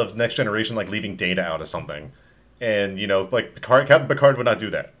equivalent of Next Generation, like, leaving Data out of something. And, you know, like, Captain Picard would not do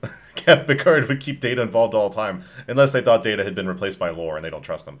that. Captain Picard would keep Data involved all the time, unless they thought Data had been replaced by Lore and they don't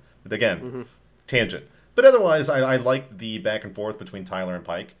trust him. But again, tangent. But otherwise, I liked the back and forth between Tyler and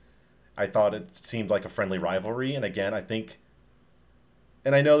Pike. I thought it seemed like a friendly rivalry. And again, I think...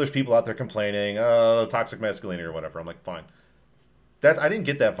 And I know there's people out there complaining, toxic masculinity or whatever. I'm like, fine. I didn't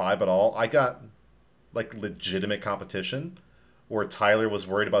get that vibe at all. I got, like, legitimate competition, where Tyler was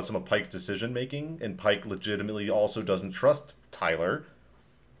worried about some of Pike's decision-making, and Pike legitimately also doesn't trust Tyler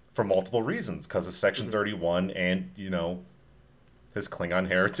for multiple reasons, because of Section 31 and, you know, his Klingon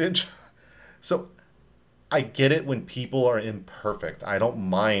heritage. So, I get it when people are imperfect. I don't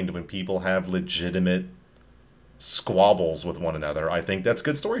mind when people have legitimate squabbles with one another. I think that's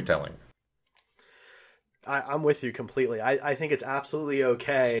good storytelling. I'm with you completely. I think it's absolutely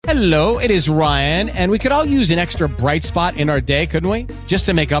okay. Hello, it is Ryan, and we could all use an extra bright spot in our day, couldn't we? Just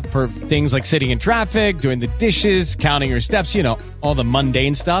to make up for things like sitting in traffic, doing the dishes, counting your steps, all the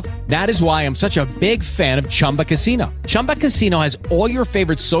mundane stuff. That is why I'm such a big fan of Chumba Casino. Chumba Casino has all your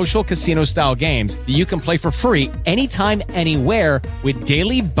favorite social casino-style games that you can play for free anytime, anywhere with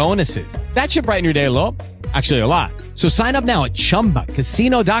daily bonuses. That should brighten your day a little. Actually, a lot. So sign up now at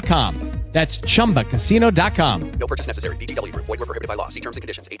ChumbaCasino.com. That's ChumbaCasino.com. No purchase necessary. VGW Group. Void where prohibited by law. See terms and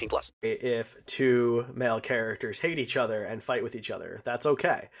conditions. 18+. If two male characters hate each other and fight with each other, that's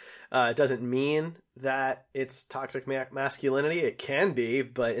okay. It doesn't mean that it's toxic masculinity. It can be,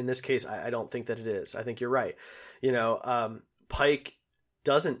 but in this case, I don't think that it is. I think you're right. Pike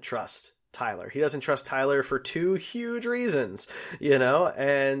doesn't trust Tyler. He doesn't trust Tyler for two huge reasons,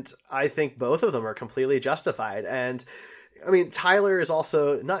 and I think both of them are completely justified. And I mean, Tyler is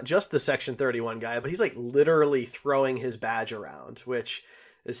also not just the Section 31 guy, but he's like literally throwing his badge around, which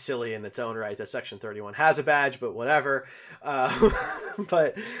is silly in its own right that Section 31 has a badge, but whatever.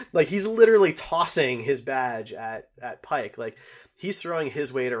 But like he's literally tossing his badge at Pike. Like he's throwing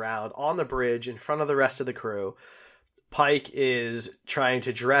his weight around on the bridge in front of the rest of the crew. Pike is trying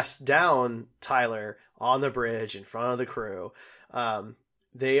to dress down Tyler on the bridge in front of the crew.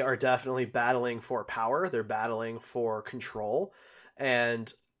 They are definitely battling for power. They're battling for control. And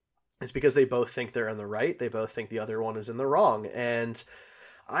it's because they both think they're in the right. They both think the other one is in the wrong. And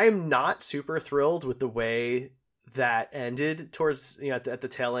I'm not super thrilled with the way that ended towards, at the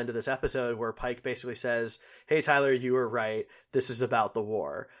tail end of this episode, where Pike basically says, "Hey, Tyler, you were right. This is about the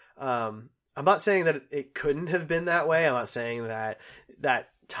war." I'm not saying that it couldn't have been that way. I'm not saying that that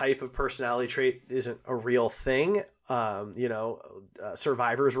type of personality trait isn't a real thing.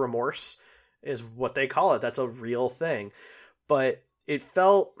 Survivor's remorse is what they call it. That's a real thing. But it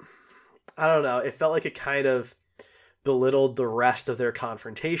felt, I don't know, it felt like it kind of belittled the rest of their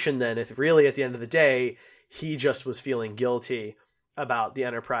confrontation then, if really at the end of the day, he just was feeling guilty about the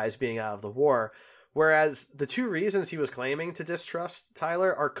Enterprise being out of the war. Whereas the two reasons he was claiming to distrust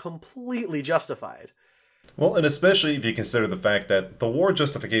Tyler are completely justified. Well, and especially if you consider the fact that the war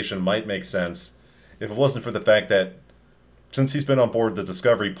justification might make sense if it wasn't for the fact that since he's been on board the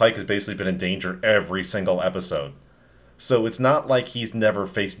Discovery, Pike has basically been in danger every single episode. So it's not like he's never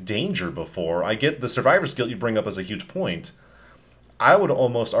faced danger before. I get the survivor's guilt you bring up as a huge point. I would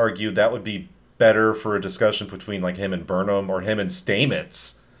almost argue that would be better for a discussion between like him and Burnham or him and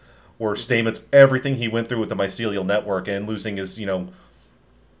Stamets, where Stamets, everything he went through with the mycelial network and losing his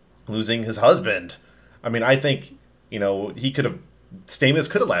husband. I mean, I think, Stamets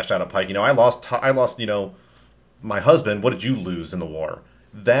could have lashed out at Pike. I lost, my husband. What did you lose in the war?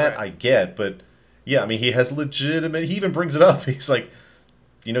 That right. I get, but yeah, I mean, he has legitimate, he even brings it up. He's like,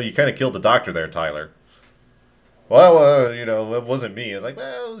 you kind of killed the doctor there, Tyler. Well, it wasn't me. It's like,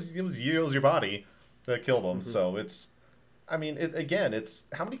 well, it was your body that killed him. Mm-hmm. So it's, I mean, it's,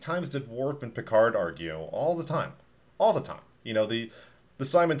 how many times did Worf and Picard argue? All the time. The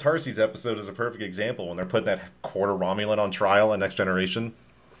Simon Tarses episode is a perfect example when they're putting that quarter Romulan on trial in Next Generation.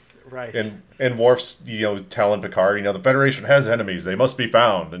 Right. And Worf's, telling Picard, the Federation has enemies. They must be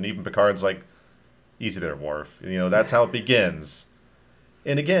found. And even Picard's like, easy there, Worf. That's how it begins.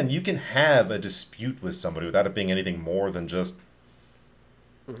 And again, you can have a dispute with somebody without it being anything more than just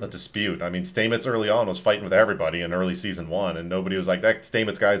a dispute. I mean, Stamets early on was fighting with everybody in early season 1, and nobody was like, that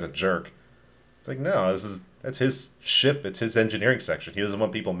Stamets guy's a jerk. It's like, no, that's his ship. It's his engineering section. He doesn't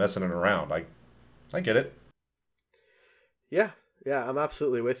want people messing it around. I get it. Yeah, I'm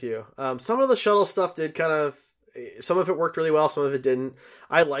absolutely with you. Some of the shuttle stuff did some of it worked really well, some of it didn't.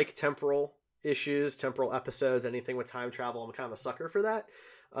 I like temporal issues, temporal episodes, anything with time travel. I'm kind of a sucker for that.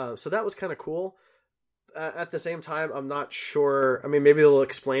 So that was kind of cool. At the same time, I'm not sure. I mean, maybe they'll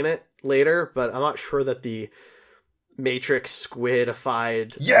explain it later, but I'm not sure that the Matrix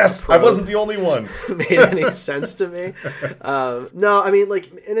squidified. Yes, I wasn't the only one. Made any sense to me? No, I mean,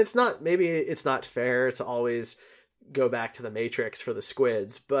 and it's not. Maybe it's not fair to always go back to the Matrix for the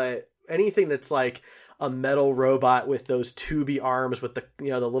squids, but anything that's like a metal robot with those tubey arms with the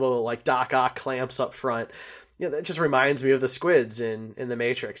the little like Doc Ock clamps up front. That just reminds me of the squids in the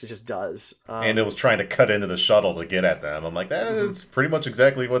Matrix. It just does. And it was trying to cut into the shuttle to get at them. I'm like, that's pretty much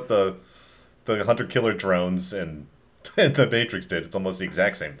exactly what the hunter-killer drones and the Matrix did. It's almost the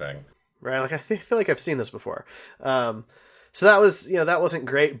exact same thing. Right. Like I feel like I've seen this before. So that was, that wasn't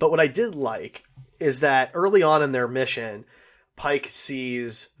great. But what I did like is that early on in their mission, Pike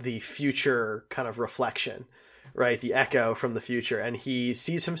sees the future kind of reflection, right? The echo from the future. And he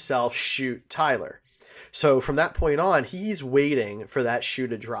sees himself shoot Tyler. So from that point on, he's waiting for that shoe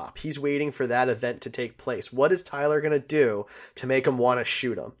to drop. He's waiting for that event to take place. What is Tyler going to do to make him want to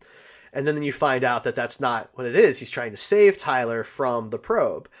shoot him? And then you find out that that's not what it is. He's trying to save Tyler from the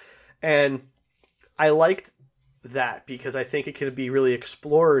probe. And I liked that because I think it could be really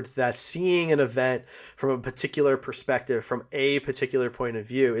explored that seeing an event from a particular perspective, from a particular point of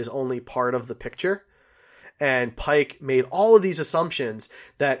view, is only part of the picture. And Pike made all of these assumptions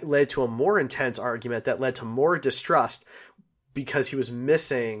that led to a more intense argument that led to more distrust because he was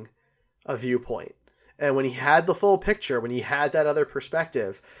missing a viewpoint. And when he had the full picture, when he had that other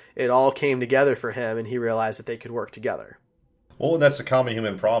perspective, it all came together for him and he realized that they could work together. Well, and that's a common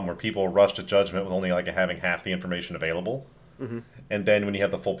human problem where people rush to judgment with only like having half the information available. Mm-hmm. And then when you have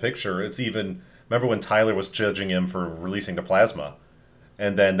the full picture, it's even... Remember when Tyler was judging him for releasing the plasma?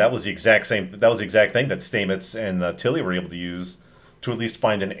 And then that was the exact thing that Stamets and Tilly were able to use to at least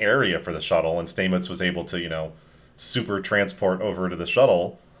find an area for the shuttle. And Stamets was able to, super transport over to the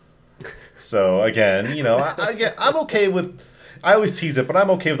shuttle. So again, I'm okay with... I always tease it, but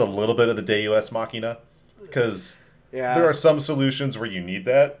I'm okay with a little bit of the Deus Machina. Because there are some solutions where you need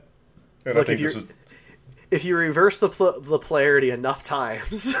that. And look, I think this was... If you reverse the polarity enough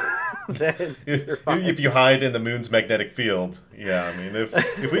times, then you're fine. If you hide in the moon's magnetic field, yeah. I mean,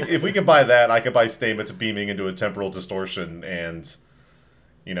 if we can buy that, I can buy Stamets beaming into a temporal distortion, and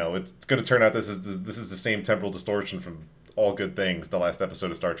it's going to turn out this is the same temporal distortion from All Good Things, the last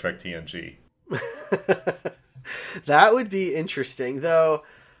episode of Star Trek TNG. That would be interesting, though.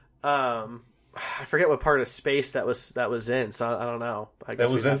 I forget what part of space that was in, so I don't know. I guess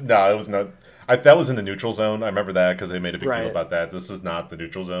it was not. That was in the neutral zone. I remember that because they made a big deal about that. This is not the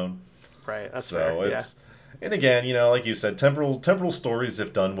neutral zone. Right. That's so fair. And again, like you said, temporal stories,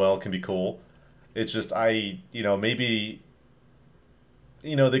 if done well, can be cool. It's just maybe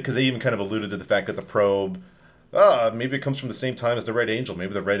because they even kind of alluded to the fact that the probe, maybe it comes from the same time as the Red Angel.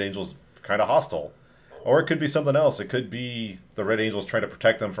 Maybe the Red Angel's kind of hostile. Or it could be something else. It could be the Red Angels trying to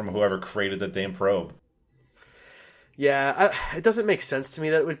protect them from whoever created the damn probe. Yeah, it doesn't make sense to me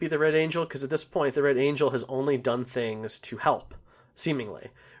that it would be the Red Angel, because at this point, the Red Angel has only done things to help, seemingly,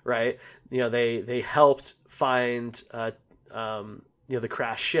 right? They helped find, the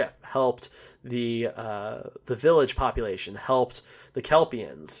crashed ship, helped the village population, helped the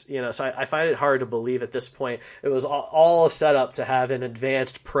Kelpians, so I find it hard to believe at this point it was all a setup to have an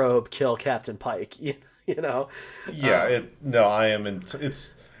advanced probe kill Captain Pike, Yeah, I am in.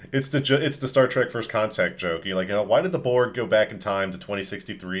 It's the Star Trek First Contact joke. You're like, why did the Borg go back in time to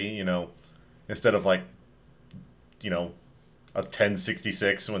 2063? Instead of a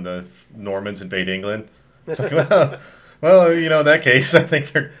 1066 when the Normans invade England. It's like, well, in that case, I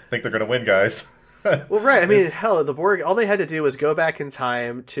think they're going to win, guys. Well, right. I mean, hell, the Borg, all they had to do was go back in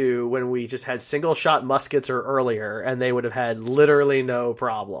time to when we just had single-shot muskets or earlier, and they would have had literally no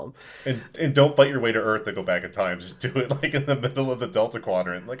problem. And don't fight your way to Earth to go back in time. Just do it in the middle of the Delta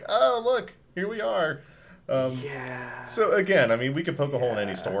Quadrant. Oh, look, here we are. Yeah. So again, I mean, we could poke a hole in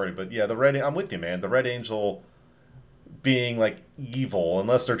any story, but yeah, I'm with you, man. The Red Angel being evil,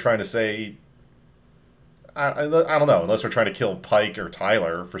 unless they're trying to say, I don't know, unless they're trying to kill Pike or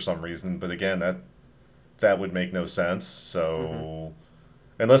Tyler for some reason. But again, that would make no sense. So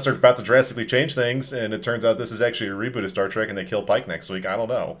unless they're about to drastically change things, and it turns out this is actually a reboot of Star Trek, and they kill Pike next week, I don't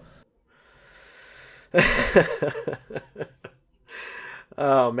know.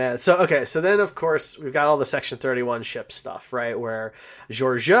 Oh man. So then of course we've got all the Section 31 ship stuff, right? Where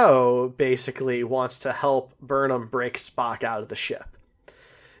Georgiou basically wants to help Burnham break Spock out of the ship.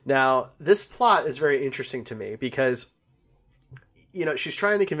 Now, this plot is very interesting to me because, she's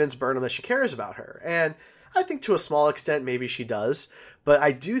trying to convince Burnham that she cares about her. And I think to a small extent, maybe she does. But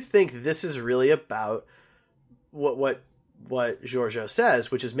I do think this is really about what Georgiou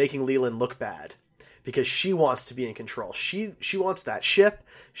says, which is making Leland look bad. Because she wants to be in control. She wants that ship.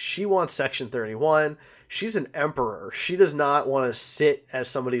 She wants Section 31. She's an emperor. She does not want to sit as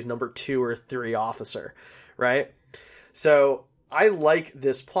somebody's number 2 or 3 officer, right? So I like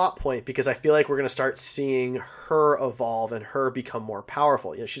this plot point because I feel like we're going to start seeing her evolve and her become more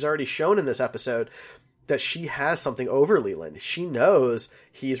powerful. She's already shown in this episode that she has something over Leland. She knows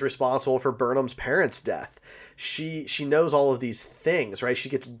he's responsible for Burnham's parents' death. She knows all of these things, right? She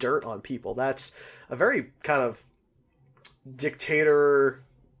gets dirt on people. That's a very kind of dictator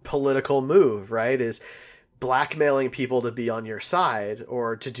political move, right? Is blackmailing people to be on your side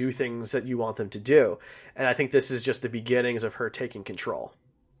or to do things that you want them to do. And I think this is just the beginnings of her taking control.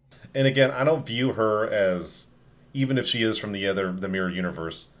 And again, I don't view her as, even if she is from the mirror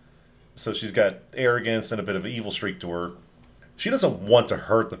universe, so she's got arrogance and a bit of an evil streak to her. she doesn't want to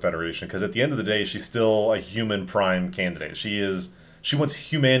hurt the Federation, because at the end of the day, she's still a human prime candidate. She wants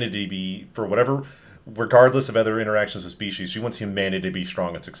humanity to be, for whatever, regardless of other interactions with species, she wants humanity to be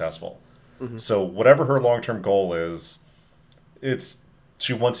strong and successful. Mm-hmm. So whatever her long-term goal is,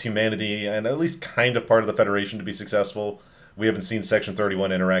 she wants humanity and at least kind of part of the Federation to be successful. We haven't seen Section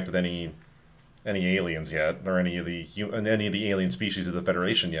 31 interact with any aliens yet, or any of the alien species of the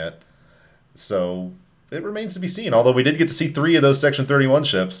Federation yet. So it remains to be seen. Although we did get to see 3 of those Section 31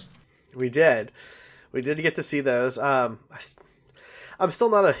 ships. We did get to see those. I'm still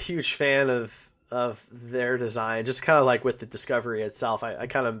not a huge fan of their design. Just kind of like with the Discovery itself, I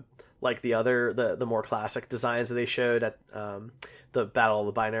kind of like the more classic designs that they showed at the Battle of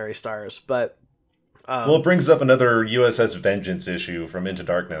the Binary Stars. But it brings up another USS Vengeance issue from Into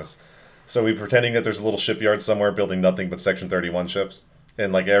Darkness. So we're pretending that there's a little shipyard somewhere building nothing but Section 31 ships,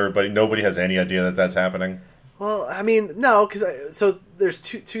 and like nobody has any idea that that's happening. Well, I mean, no, because so there's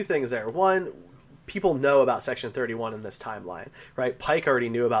two things there. One, people know about Section 31 in this timeline, right? Pike already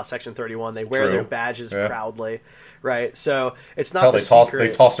knew about Section 31. They wear their badges proudly, right? So it's not they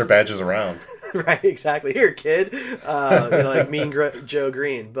toss their badges around. Right, exactly. Here, kid. Like Mean Joe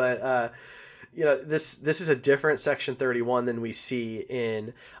Green. But this is a different Section 31 than we see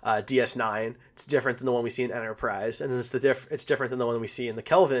in DS9. It's different than the one we see in Enterprise, and it's different than the one we see in the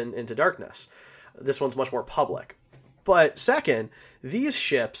Kelvin Into Darkness. This one's much more public. But second, these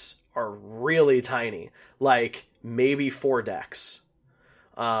ships are really tiny, like maybe 4 decks.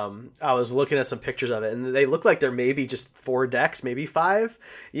 I was looking at some pictures of it, and they look like they're maybe just 4 decks, maybe 5,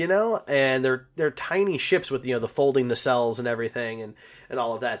 and they're tiny ships with the folding nacelles and everything and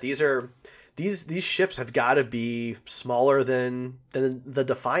all of that. These ships have got to be smaller than the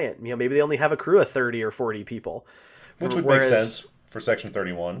Defiant. Maybe they only have a crew of 30 or 40 people, which would make sense for Section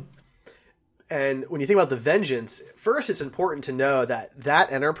 31. And when you think about the Vengeance, first it's important to know that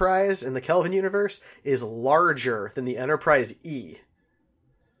Enterprise in the Kelvin universe is larger than the Enterprise E.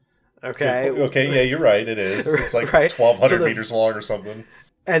 Okay. Okay, yeah, you're right. It is. It's like right? 1,200 meters long or something.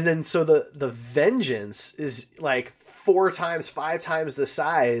 And then so the Vengeance is like 4 times, 5 times the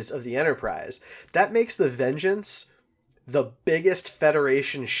size of the Enterprise. That makes the Vengeance the biggest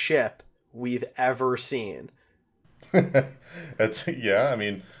Federation ship we've ever seen. I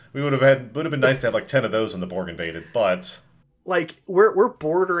mean, would have been nice to have like 10 of those when the Borg invaded, but like we're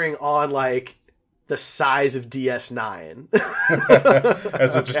bordering on like the size of DS9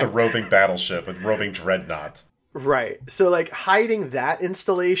 as just a roving battleship, a roving dreadnought. Right. So like hiding that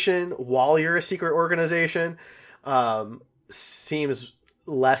installation while you're a secret organization seems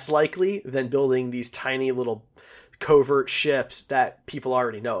less likely than building these tiny little covert ships that people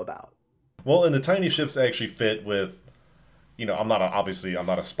already know about. Well, and the tiny ships actually fit with, I'm not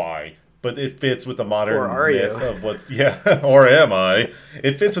a spy, but it fits with the modern myth of what's, or am I?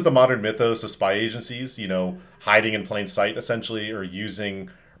 It fits with the modern mythos of spy agencies, hiding in plain sight essentially, or using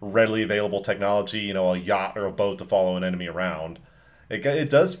readily available technology, a yacht or a boat to follow an enemy around. It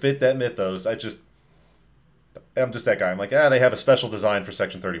does fit that mythos. I'm just that guy. I'm like, they have a special design for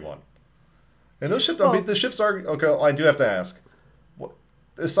Section 31. And those ships, the ships are, okay, I do have to ask,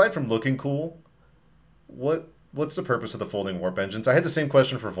 aside from looking cool, what's the purpose of the folding warp engines? I had the same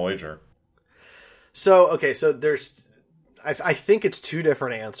question for Voyager. So there's, I think it's 2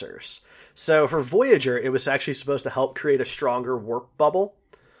 different answers. So for Voyager, it was actually supposed to help create a stronger warp bubble,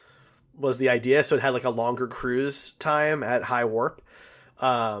 was the idea. So it had like a longer cruise time at high warp.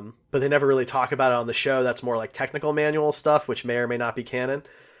 But they never really talk about it on the show. That's more like technical manual stuff, which may or may not be canon.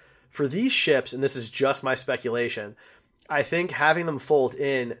 For these ships, and this is just my speculation, I think having them fold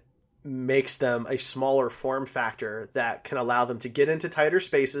in makes them a smaller form factor that can allow them to get into tighter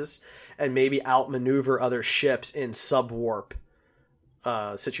spaces and maybe outmaneuver other ships in subwarp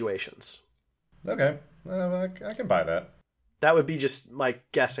situations. Okay. I can buy that. That would be just like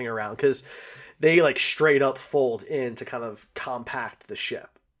guessing around, because they like straight up fold in to kind of compact the ship.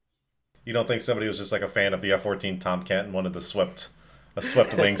 You don't think somebody was just like a fan of the F-14 Tomcat and wanted a swept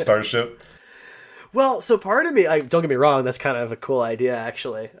wing starship? Well, so part of me, don't get me wrong, that's kind of a cool idea,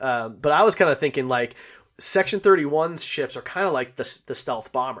 actually. But I was kind of thinking, like, Section 31's ships are kind of like the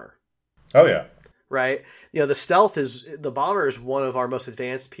stealth bomber. Oh, yeah. Right? The bomber is one of our most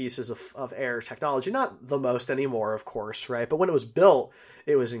advanced pieces of air technology. Not the most anymore, of course, right? But when it was built,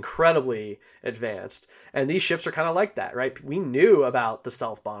 it was incredibly advanced. And these ships are kind of like that, right? We knew about the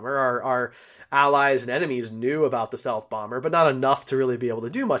stealth bomber. Our allies and enemies knew about the stealth bomber, but not enough to really be able to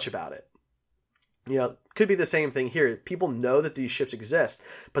do much about it. Could be the same thing here. People know that these ships exist,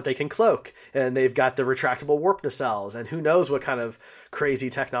 but they can cloak, and they've got the retractable warp nacelles, and who knows what kind of crazy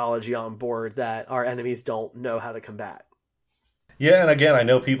technology on board that our enemies don't know how to combat. Yeah, and again, I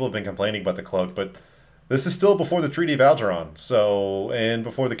know people have been complaining about the cloak, but this is still before the Treaty of Algeron, and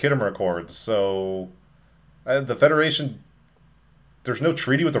before the Khitomer Accords. So the Federation, there's no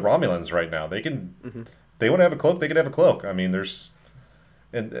treaty with the Romulans right now. They can, they want to have a cloak, they can have a cloak. I mean,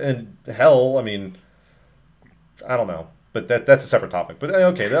 and hell, I mean, I don't know, but that's a separate topic. But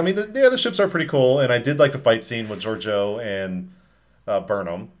okay, I mean, the ships are pretty cool, and I did like the fight scene with Georgiou and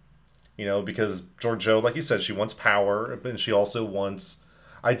Burnham. Because Georgiou, like you said, she wants power, and she also wants...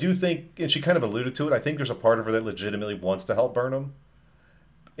 I do think, and she kind of alluded to it, I think there's a part of her that legitimately wants to help Burnham.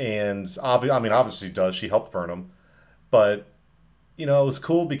 And, obviously does. She helped Burnham. But, it was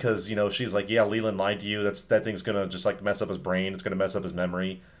cool because, she's like, yeah, Leland lied to you. That thing's going to just, mess up his brain. It's going to mess up his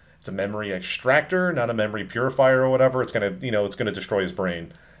memory. It's a memory extractor, not a memory purifier or whatever. It's going to, it's going to destroy his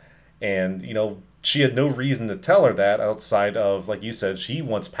brain. And, she had no reason to tell her that outside of, like you said, she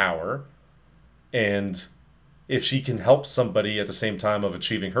wants power. And if she can help somebody at the same time of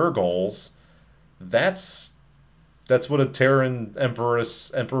achieving her goals, that's what a Terran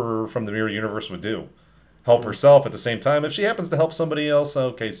emperor from the Mirror Universe would do. Help herself at the same time. If she happens to help somebody else,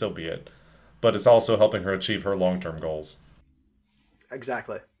 okay, so be it. But it's also helping her achieve her long-term goals.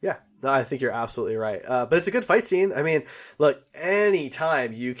 Exactly. Yeah. No, I think you're absolutely right. But it's a good fight scene. I mean, look,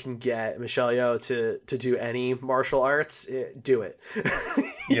 anytime you can get Michelle Yeoh to do any martial arts, do it.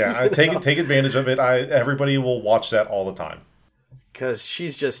 Yeah, take advantage of it. Everybody will watch that all the time. Because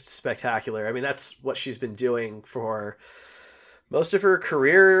she's just spectacular. I mean, that's what she's been doing for most of her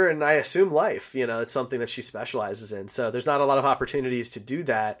career and I assume life. It's something that she specializes in. So there's not a lot of opportunities to do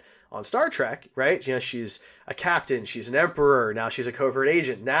that on Star Trek, right? She's a captain, she's an emperor, now she's a covert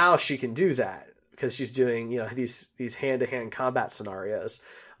agent. Now she can do that because she's doing, these hand-to-hand combat scenarios.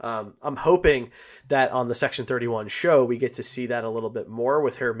 I'm hoping that on the Section 31 show, we get to see that a little bit more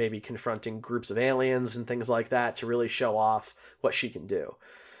with her maybe confronting groups of aliens and things like that to really show off what she can do.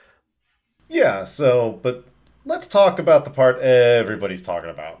 Yeah, but let's talk about the part everybody's talking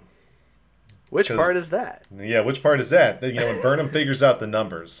about. Which part is that? Yeah, which part is that? When Burnham figures out the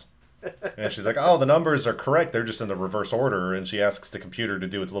numbers. And she's like, oh, the numbers are correct. They're just in the reverse order. And she asks the computer to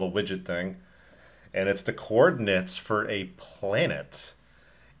do its little widget thing. And it's the coordinates for a planet.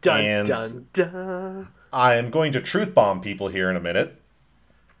 Dun, dun, dun. I am going to truth bomb people here in a minute.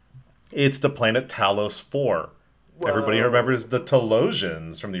 It's the planet Talos 4. Whoa. Everybody remembers the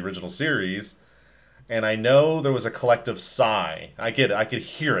Talosians from the original series. And I know there was a collective sigh. I get it. I could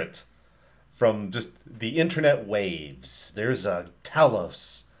hear it from just the internet waves. There's a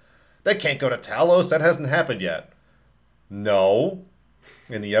Talos. They can't go to Talos. That hasn't happened yet. No.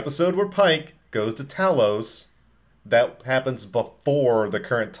 In the episode where Pike goes to Talos, that happens before the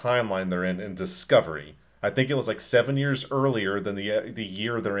current timeline they're in Discovery. I think it was 7 years earlier than the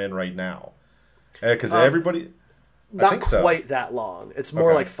year they're in right now. Because everybody... Not quite that long. It's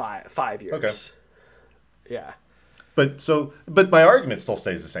more like 5 years. Okay. Yeah. But my argument still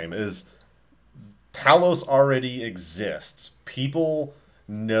stays the same, is Talos already exists. People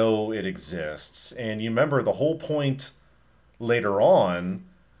know it exists. And you remember the whole point later on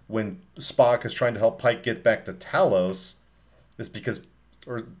when Spock is trying to help Pike get back to Talos is because,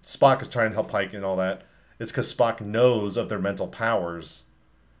 or Spock is trying to help Pike and all that, it's because Spock knows of their mental powers.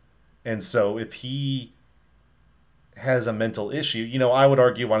 And so if he has a mental issue, I would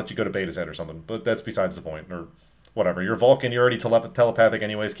argue, why don't you go to Beta's head or something? But that's besides the point, or whatever. You're Vulcan, you're already telepathic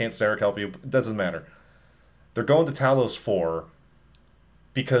anyways, can't Sarek help you? It doesn't matter. They're going to Talos 4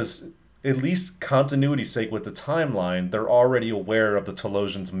 because, at least continuity's sake with the timeline, they're already aware of the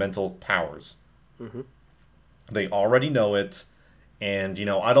Talosians' mental powers. Mm-hmm. They already know it, and,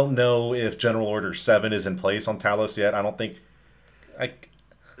 I don't know if General Order 7 is in place on Talos yet. I don't think...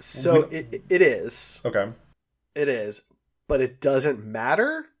 It is. Okay. It is, but it doesn't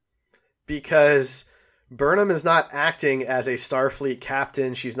matter because Burnham is not acting as a Starfleet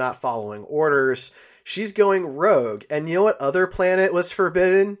captain. She's not following orders. She's going rogue. And you know what other planet was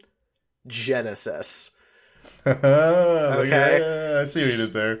forbidden? Genesis. Okay. Yeah, I see what you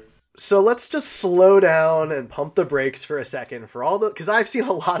did there. So let's just slow down and pump the brakes for a second for all the, because I've seen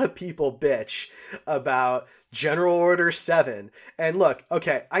a lot of people bitch about General Order 7. And look,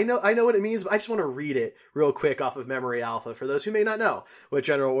 okay, I know what it means, but I just want to read it real quick off of Memory Alpha for those who may not know what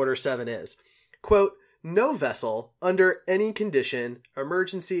General Order 7 is. Quote, no vessel, under any condition,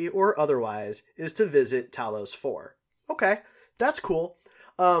 emergency or otherwise, is to visit Talos 4. Okay, that's cool.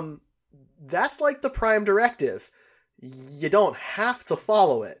 That's like the Prime Directive. You don't have to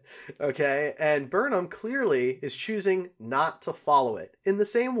follow it, okay? And Burnham clearly is choosing not to follow it in the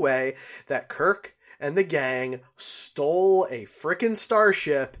same way that Kirk and the gang stole a frickin'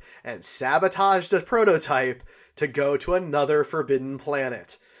 starship and sabotaged a prototype to go to another forbidden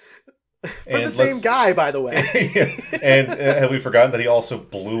planet. For And the same guy, by the way. And have we forgotten that he also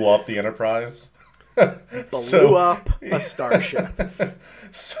blew up the Enterprise? Blew up a starship.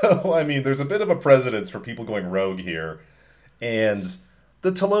 So, I mean, there's a bit of a precedence for people going rogue here. And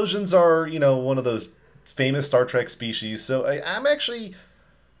the Telosians are, you know, one of those famous Star Trek species. So I'm actually...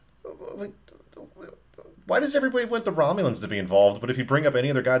 Why does everybody want the Romulans to be involved? But if you bring up any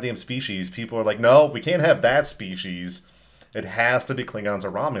other goddamn species, people are like, no, we can't have that species. It has to be Klingons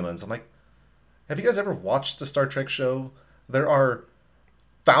or Romulans. I'm like, have you guys ever watched a Star Trek show? There are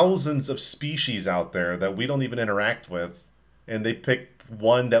thousands of species out there that we don't even interact with. And they picked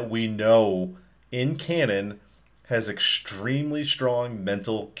one that we know in canon has extremely strong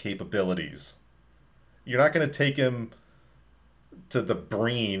mental capabilities. You're not going to take him to the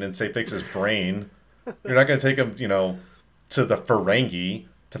Breen and say fix his brain. You're not going to take him, you know, to the Ferengi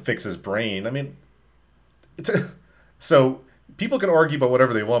to fix his brain. I mean, so people can argue about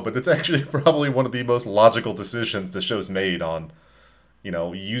whatever they want, but it's actually probably one of the most logical decisions the show's made on, you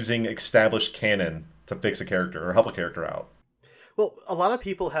know, using established canon to fix a character or help a character out. Well, a lot of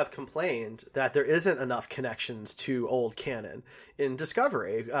people have complained that there isn't enough connections to old canon in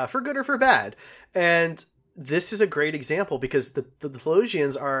Discovery, for good or for bad. And this is a great example because the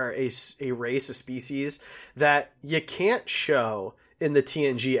Telosians are a race, a species that you can't show in the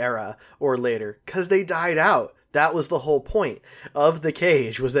TNG era or later because they died out. That was the whole point of the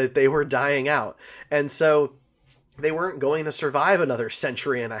Cage, was that they were dying out. And so they weren't going to survive another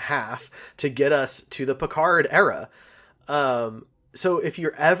century and a half to get us to the Picard era. So if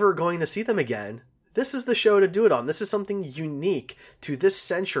you're ever going to see them again, this is the show to do it on. This is something unique to this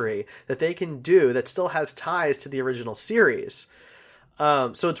century that they can do that still has ties to the original series.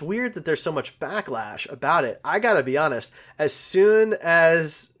 So it's weird that there's so much backlash about it. I gotta be honest, as soon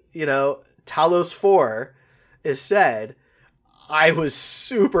as, you know, Talos 4 is said, I was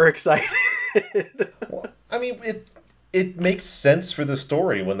super excited. Well, I mean, it makes sense for the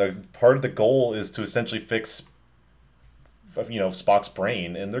story when the part of the goal is to essentially fix, you know, Spock's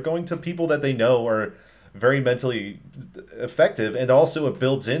brain, and they're going to people that they know are very mentally effective, and also it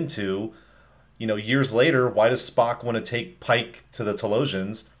builds into, you know, years later, why does Spock want to take Pike to the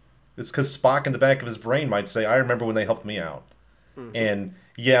Telosians? It's because Spock in the back of his brain might say, I remember when they helped me out. Mm-hmm. And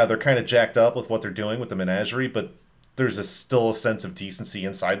yeah, they're kind of jacked up with what they're doing with the menagerie, but there's still a sense of decency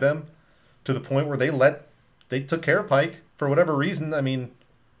inside them to the point where they took care of Pike for whatever reason. I mean,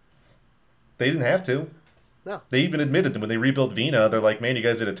 they didn't have to. No. They even admitted that when they rebuilt Vina, they're like, man, you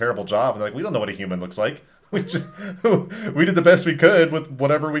guys did a terrible job. And they're like, we don't know what a human looks like. We did the best we could with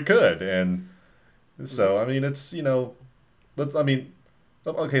whatever we could. And so, I mean, it's, you know,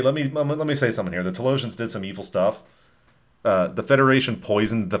 okay, let me say something here. The Telosians did some evil stuff. The Federation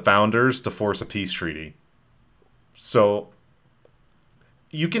poisoned the Founders to force a peace treaty. So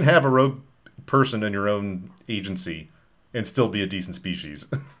you can have a rogue person in your own agency and still be a decent species.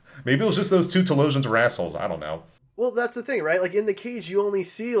 Maybe it was just those two Telosians were assholes. I don't know. Well, that's the thing, right? Like, in the Cage, you only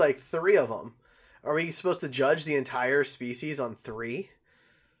see, like, 3 of them. Are we supposed to judge the entire species on 3?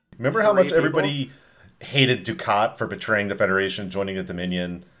 Remember how much everybody hated Dukat for betraying the Federation, joining the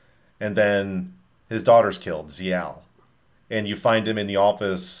Dominion, and then his daughter's killed, Zial. And you find him in the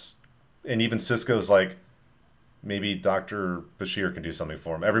office, and even Sisko's like, maybe Dr. Bashir can do something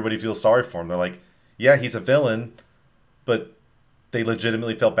for him. Everybody feels sorry for him. They're like, yeah, he's a villain, but they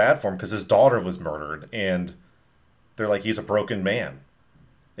legitimately felt bad for him because his daughter was murdered, and they're like, he's a broken man.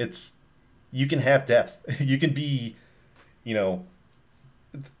 You can have depth. You can be, you know,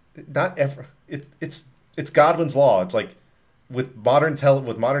 it's Godwin's law. It's like with modern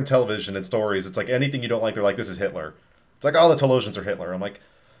television and stories, it's like anything you don't like, they're like, this is Hitler. It's like, oh, the Telosians are Hitler. I'm like,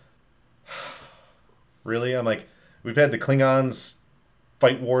 really? I'm like, we've had the Klingons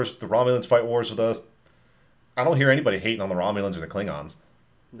fight wars, the Romulans fight wars with us. I don't hear anybody hating on the Romulans or the Klingons.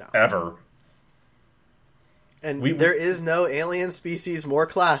 No. Ever. And there is no alien species more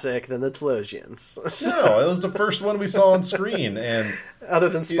classic than the Telosians. No, it was the first one we saw on screen, and other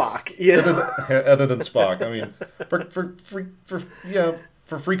than Spock, other than Spock. I mean,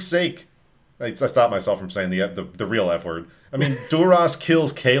 for freak's sake, I stopped myself from saying the real F word. I mean, Duras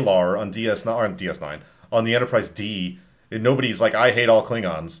kills Kalar on DS9 on the Enterprise D, and nobody's like, I hate all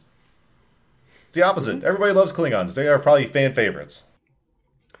Klingons. It's the opposite. Mm-hmm. Everybody loves Klingons. They are probably fan favorites.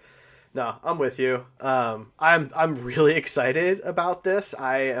 No, I'm with you. I'm really excited about this.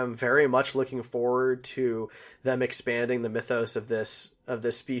 I am very much looking forward to them expanding the mythos of this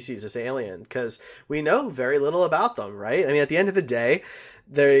species, this alien, because we know very little about them, right? I mean, at the end of the day,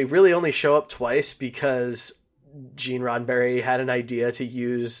 they really only show up twice because Gene Roddenberry had an idea to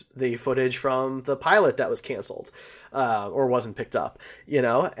use the footage from the pilot that was canceled or wasn't picked up,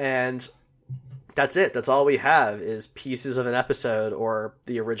 and that's it. That's all we have is pieces of an episode or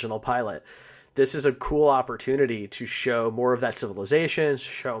the original pilot. This is a cool opportunity to show more of that civilization,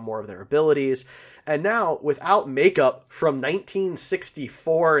 show more of their abilities. And now without makeup from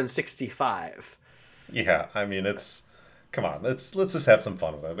 1964 and 65. Yeah, I mean, come on, let's just have some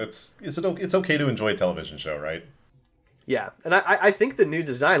fun with it. It's okay to enjoy a television show, right? Yeah, and I think the new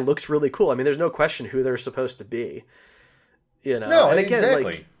design looks really cool. I mean, there's no question who they're supposed to be. No, and again,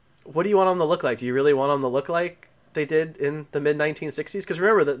 exactly. What do you want them to look like? Do you really want them to look like they did in the mid-1960s? Because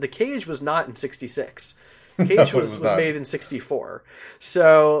remember, the Cage was not in 66. Cage was made in 64.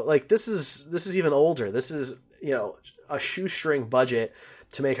 So, this is even older. This is, a shoestring budget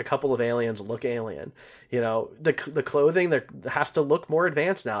to make a couple of aliens look alien. The clothing that has to look more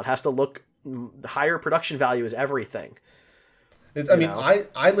advanced now. It has to look higher production value is everything.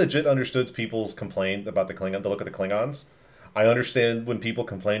 I legit understood people's complaint about the look of the Klingons. I understand when people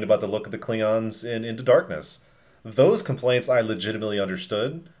complained about the look of the Klingons in Into Darkness. Those complaints I legitimately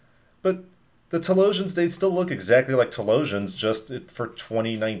understood, but the Talosians, they still look exactly like Talosians, just for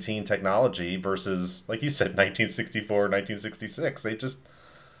 2019 technology versus, like you said, 1964, 1966.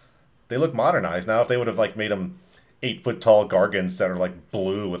 They look modernized. Now, if they would have made them 8-foot-tall Gargants that are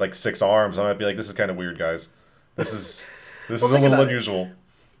blue with 6 arms, I might be like, this is kind of weird, guys. This is a little unusual.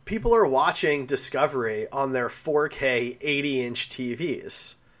 People are watching Discovery on their 4K 80-inch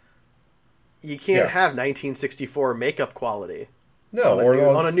TVs. You can't have 1964 makeup quality. No,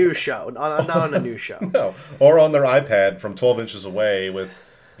 on a new show. Not on a new show. No, or on their iPad from 12 inches away with,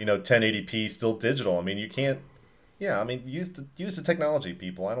 1080p still digital. I mean, you can't. Yeah, I mean, use the technology,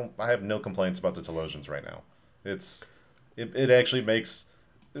 people. I have no complaints about the Talosians right now. It actually makes.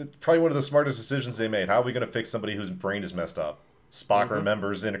 It's probably one of the smartest decisions they made. How are we going to fix somebody whose brain is messed up? Spock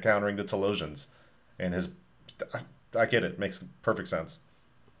remembers encountering the Talosians, and I get it. Makes perfect sense.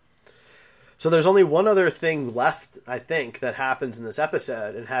 So there's only one other thing left, I think, that happens in this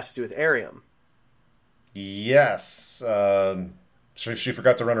episode, and it has to do with Arium. Yes. She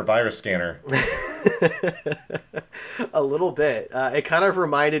forgot to run her virus scanner. A little bit. It kind of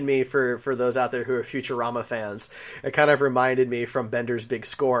reminded me, for those out there who are Futurama fans, it kind of reminded me from Bender's Big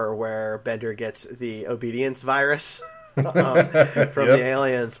Score, where Bender gets the obedience virus from the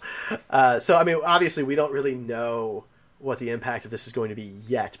aliens. So, I mean, obviously we don't really know what the impact of this is going to be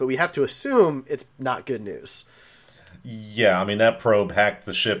yet, but we have to assume it's not good news. Yeah, I mean, that probe hacked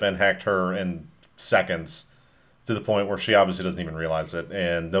the ship and hacked her in seconds, to the point where she obviously doesn't even realize it,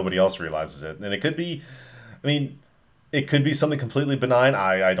 and nobody else realizes it. And it could be, it could be something completely benign.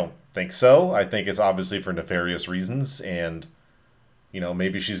 I don't think so. I think it's obviously for nefarious reasons, and,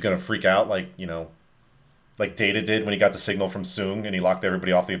 maybe she's going to freak out like Data did when he got the signal from Soong, and he locked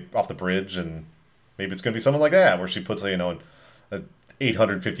everybody off the bridge, and maybe it's going to be something like that, where she puts an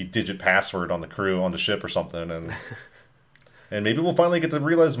 850-digit password on the crew on the ship or something, and maybe we'll finally get to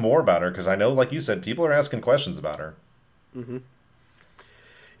realize more about her, because I know, like you said, people are asking questions about her. Mm-hmm.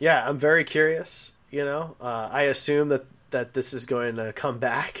 Yeah, I'm very curious. I assume that this is going to come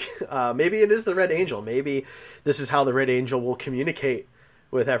back. Maybe it is the Red Angel. Maybe this is how the Red Angel will communicate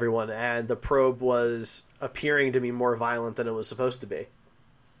with everyone, and the probe was appearing to be more violent than it was supposed to be.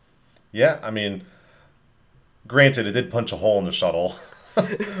 Yeah, I mean, granted, it did punch a hole in the shuttle.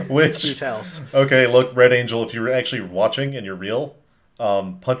 Which, details. Okay, look, Red Angel, if you're actually watching and you're real,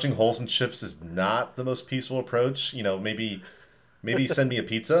 punching holes in ships is not the most peaceful approach. Maybe send me a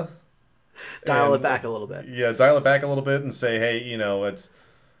pizza. Dial it back a little bit. Yeah, dial it back a little bit and say, hey, it's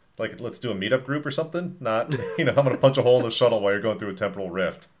let's do a meetup group or something. Not, I'm going to punch a hole in the shuttle while you're going through a temporal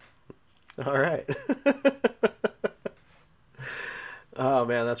rift. All right. Oh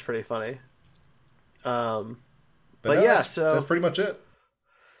man, that's pretty funny. But yeah, that's pretty much it.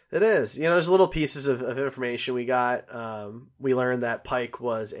 It is. There's little pieces of information we got. We learned that Pike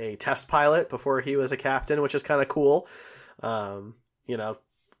was a test pilot before he was a captain, which is kind of cool.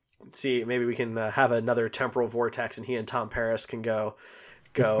 See, maybe we can have another temporal vortex, and he and Tom Paris can go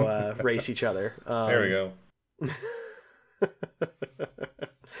race each other. There we go.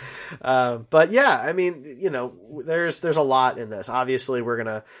 But yeah, I mean, there's a lot in this. Obviously, we're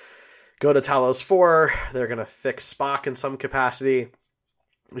gonna go to Talos 4. They're gonna fix Spock in some capacity.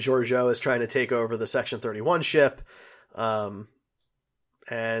 Georgiou is trying to take over the Section 31 ship.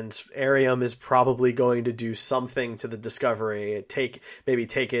 And Arium is probably going to do something to the Discovery, take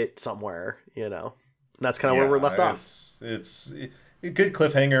it somewhere, That's kind of where we're left off. It's a good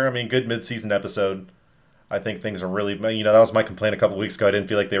cliffhanger. I mean, good mid-season episode. I think things are really, that was my complaint a couple weeks ago. I didn't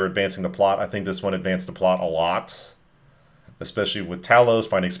feel like they were advancing the plot. I think this one advanced the plot a lot, especially with Talos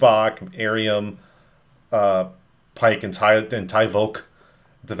finding Spock, Arium, Pike and Ty Volk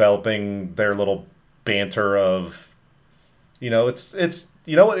developing their little banter of, it's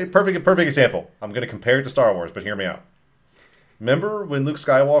perfect example. I'm going to compare it to Star Wars, but hear me out. Remember when Luke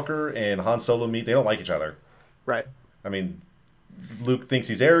Skywalker and Han Solo meet? They don't like each other. Right. I mean, Luke thinks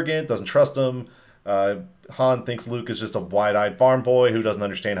he's arrogant, doesn't trust him. Han thinks Luke is just a wide-eyed farm boy who doesn't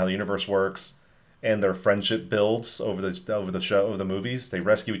understand how the universe works. And their friendship builds over the movies. They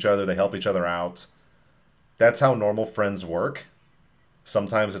rescue each other. They help each other out. That's how normal friends work.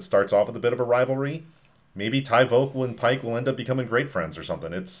 Sometimes it starts off with a bit of a rivalry. Maybe Ty Volk and Pike will end up becoming great friends or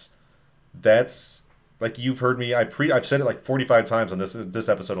something. That's like you've heard me. I've said it like 45 times on this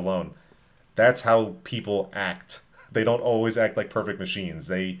episode alone. That's how people act. They don't always act like perfect machines.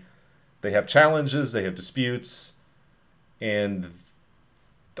 They have challenges. They have disputes. And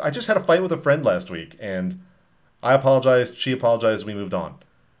I just had a fight with a friend last week, and I apologized. She apologized. We moved on.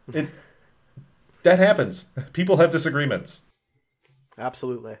 That happens. People have disagreements.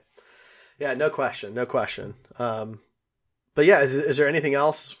 Absolutely. Yeah, no question. But yeah, is there anything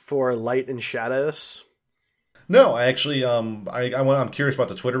else for Light and Shadows? No, I actually, I'm curious about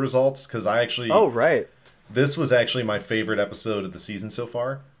the Twitter results, because I actually... Oh, right. This was actually my favorite episode of the season so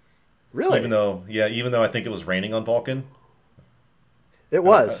far. Really? Even though I think it was raining on Vulcan. It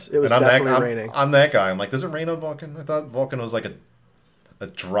was. It was definitely raining. I'm that guy. I'm like, does it rain on Vulcan? I thought Vulcan was like a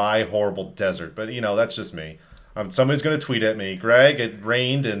dry, horrible desert. But, that's just me. Somebody's going to tweet at me, Greg, it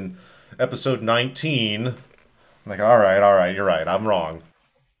rained in episode 19. I'm like, all right, you're right. I'm wrong.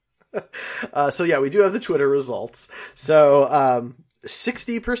 So, yeah, we do have the Twitter results. So,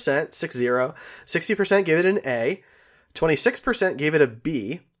 60%, 60% gave it an A, 26% gave it a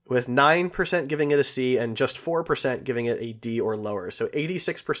B, with 9% giving it a C and just 4% giving it a D or lower. So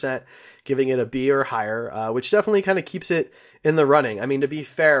 86% giving it a B or higher, which definitely kind of keeps it in the running. I mean, to be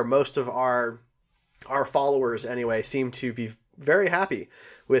fair, most of our followers anyway seem to be very happy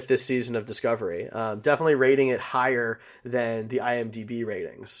with this season of Discovery. Definitely rating it higher than the IMDb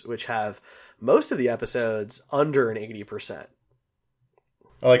ratings, which have most of the episodes under an 80%.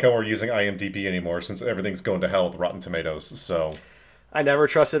 I like how we're using IMDb anymore since everything's going to hell with Rotten Tomatoes, so... I never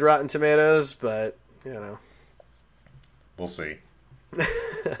trusted Rotten Tomatoes, but, We'll see.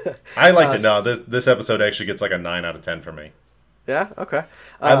 I liked it. No, this episode actually gets like a 9 out of 10 for me. Yeah? Okay.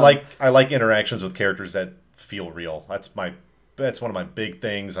 I like interactions with characters that feel real. That's one of my big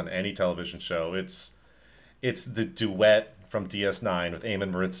things on any television show. It's the duet from DS9 with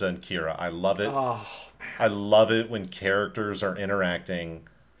Eamon, Maritza, and Kira. I love it. Oh, man. I love it when characters are interacting.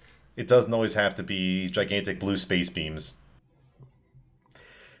 It doesn't always have to be gigantic blue space beams.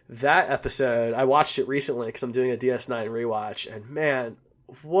 That episode, I watched it recently because I'm doing a DS9 rewatch, and man,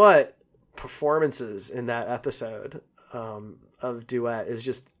 what performances in that episode of Duet is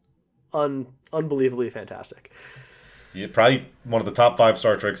just unbelievably fantastic. Yeah, probably one of the top 5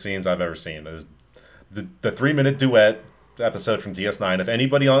 Star Trek scenes I've ever seen is the 3-minute Duet episode from DS9. If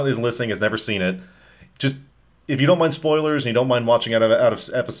anybody is listening has never seen it, just if you don't mind spoilers and you don't mind watching out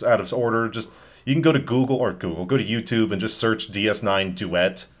of order, just you can go to go to YouTube and just search DS9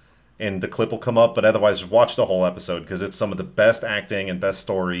 Duet. And the clip will come up, but otherwise watch the whole episode because it's some of the best acting and best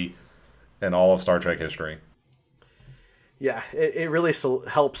story in all of Star Trek history. Yeah, it really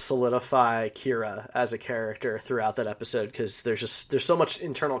helps solidify Kira as a character throughout that episode because there's so much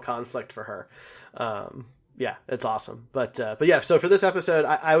internal conflict for her. Yeah, it's awesome. But yeah, so for this episode,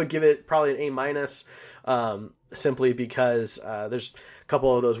 I would give it probably an A-, simply because there's a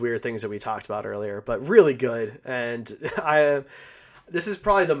couple of those weird things that we talked about earlier, but really good. And this is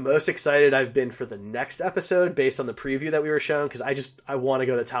probably the most excited I've been for the next episode based on the preview that we were shown because I want to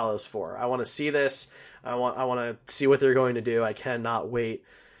go to Talos 4. I want to see this. I want to see what they're going to do. I cannot wait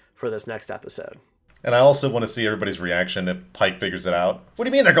for this next episode. And I also want to see everybody's reaction if Pike figures it out. What do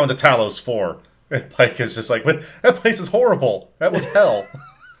you mean they're going to Talos 4? And Pike is just like, that place is horrible. That was hell.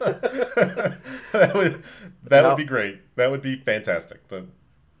 that would be great. That would be fantastic. But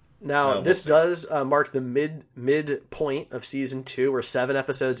Now, this does mark the midpoint of season 2. We're 7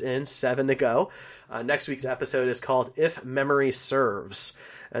 episodes in, 7 to go. Next week's episode is called If Memory Serves,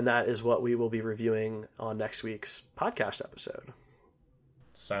 and that is what we will be reviewing on next week's podcast episode.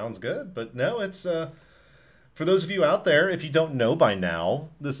 Sounds good. But no, it's for those of you out there, if you don't know by now,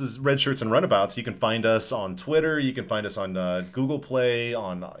 this is Red Shirts and Runabouts. You can find us on Twitter. You can find us on Google Play,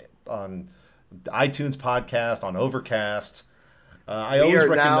 on iTunes Podcast, on Overcast.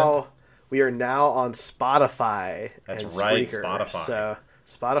 We are now on Spotify. That's and right, Spreaker. Spotify. So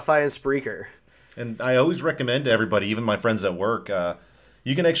Spotify and Spreaker. And I always recommend to everybody, even my friends at work,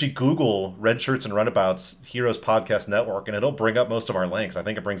 you can actually Google Red Shirts and Runabouts Heroes Podcast Network, and it'll bring up most of our links. I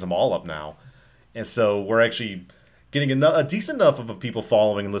think it brings them all up now. And so we're actually getting a decent enough of people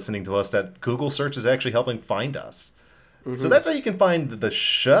following and listening to us that Google search is actually helping find us. Mm-hmm. So that's how you can find the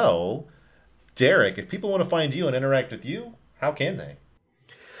show. Derek, if people want to find you and interact with you, how can they?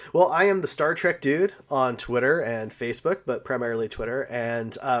 Well, I am the Star Trek Dude on Twitter and Facebook, but primarily Twitter.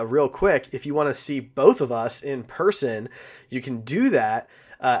 And real quick, if you want to see both of us in person, you can do that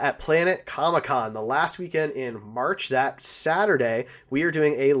at Planet Comic-Con. The last weekend in March, that Saturday, we are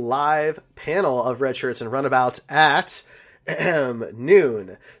doing a live panel of Red Shirts and Runabouts at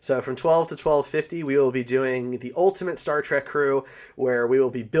noon. So from 12 to 12:50, we will be doing the Ultimate Star Trek Crew, where we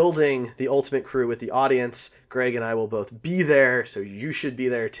will be building the Ultimate Crew with the audience. Greg and I will both be there, so you should be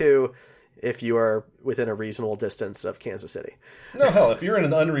there too, if you are within a reasonable distance of Kansas City. No, hell, if you're in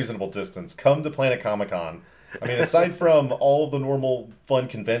an unreasonable distance, come to Planet Comic-Con. I mean, aside from all of the normal fun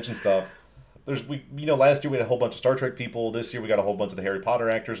convention stuff, last year we had a whole bunch of Star Trek people. This year we got a whole bunch of the Harry Potter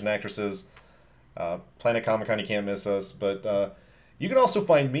actors and actresses. Planet Comic-Con, you can't miss us. But you can also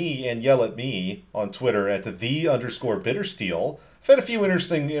find me and yell at me on Twitter at _Bittersteel. I've had a few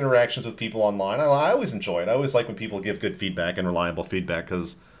interesting interactions with people online. I always enjoy it. I always like when people give good feedback and reliable feedback,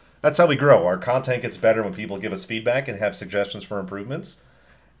 because that's how we grow. Our content gets better when people give us feedback and have suggestions for improvements.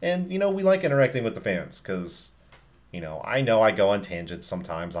 And, we like interacting with the fans because, I know I go on tangents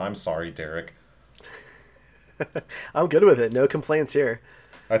sometimes. I'm sorry, Derek. I'm good with it. No complaints here.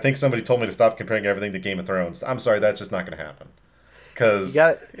 I think somebody told me to stop comparing everything to Game of Thrones. I'm sorry, that's just not going to happen. Because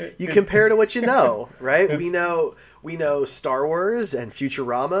you compare to what you know, right? We know Star Wars and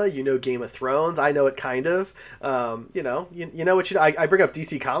Futurama. You know Game of Thrones. I know it kind of. You know what you know. I bring up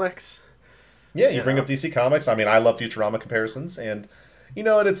DC Comics. Yeah, you bring up DC Comics. I mean, I love Futurama comparisons, and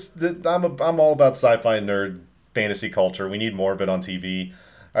I'm all about sci-fi nerd fantasy culture. We need more of it on TV.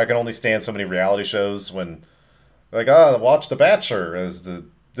 I can only stand so many reality shows when, watch The Bachelor as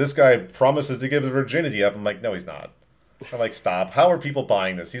this guy promises to give his virginity up. I'm like, no, he's not. I'm like, stop. How are people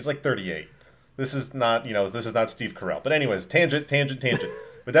buying this? He's like 38. This is not, Steve Carell. But anyways, tangent.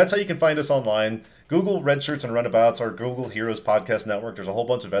 But that's how you can find us online. Google Red Shirts and Runabouts or Google Heroes Podcast Network. There's a whole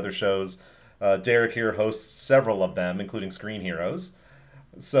bunch of other shows. Derek here hosts several of them, including Screen Heroes.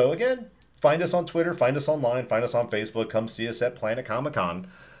 So again, find us on Twitter, find us online, find us on Facebook. Come see us at Planet Comic-Con.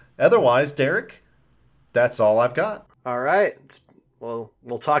 Otherwise, Derek, that's all I've got. All right. Well,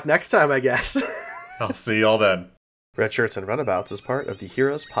 we'll talk next time, I guess. I'll see y'all then. Red Shirts and Runabouts is part of the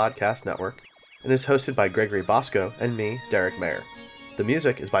Heroes Podcast Network and is hosted by Gregory Bosco and me, Derek Mayer. The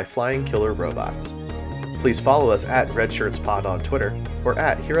music is by Flying Killer Robots. Please follow us at Red Shirts Pod on Twitter or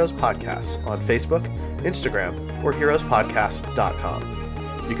at Heroes Podcasts on Facebook, Instagram, or heroespodcast.com.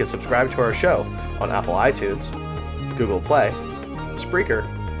 You can subscribe to our show on Apple iTunes, Google Play, Spreaker,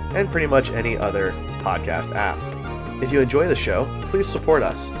 and pretty much any other podcast app. If you enjoy the show, please support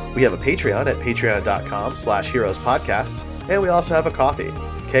us. We have a Patreon at patreon.com/heroespodcasts, and we also have a Ko-fi,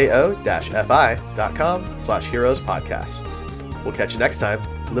 ko-fi.com/heroespodcasts. We'll catch you next time.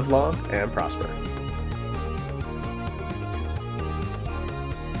 Live long and prosper.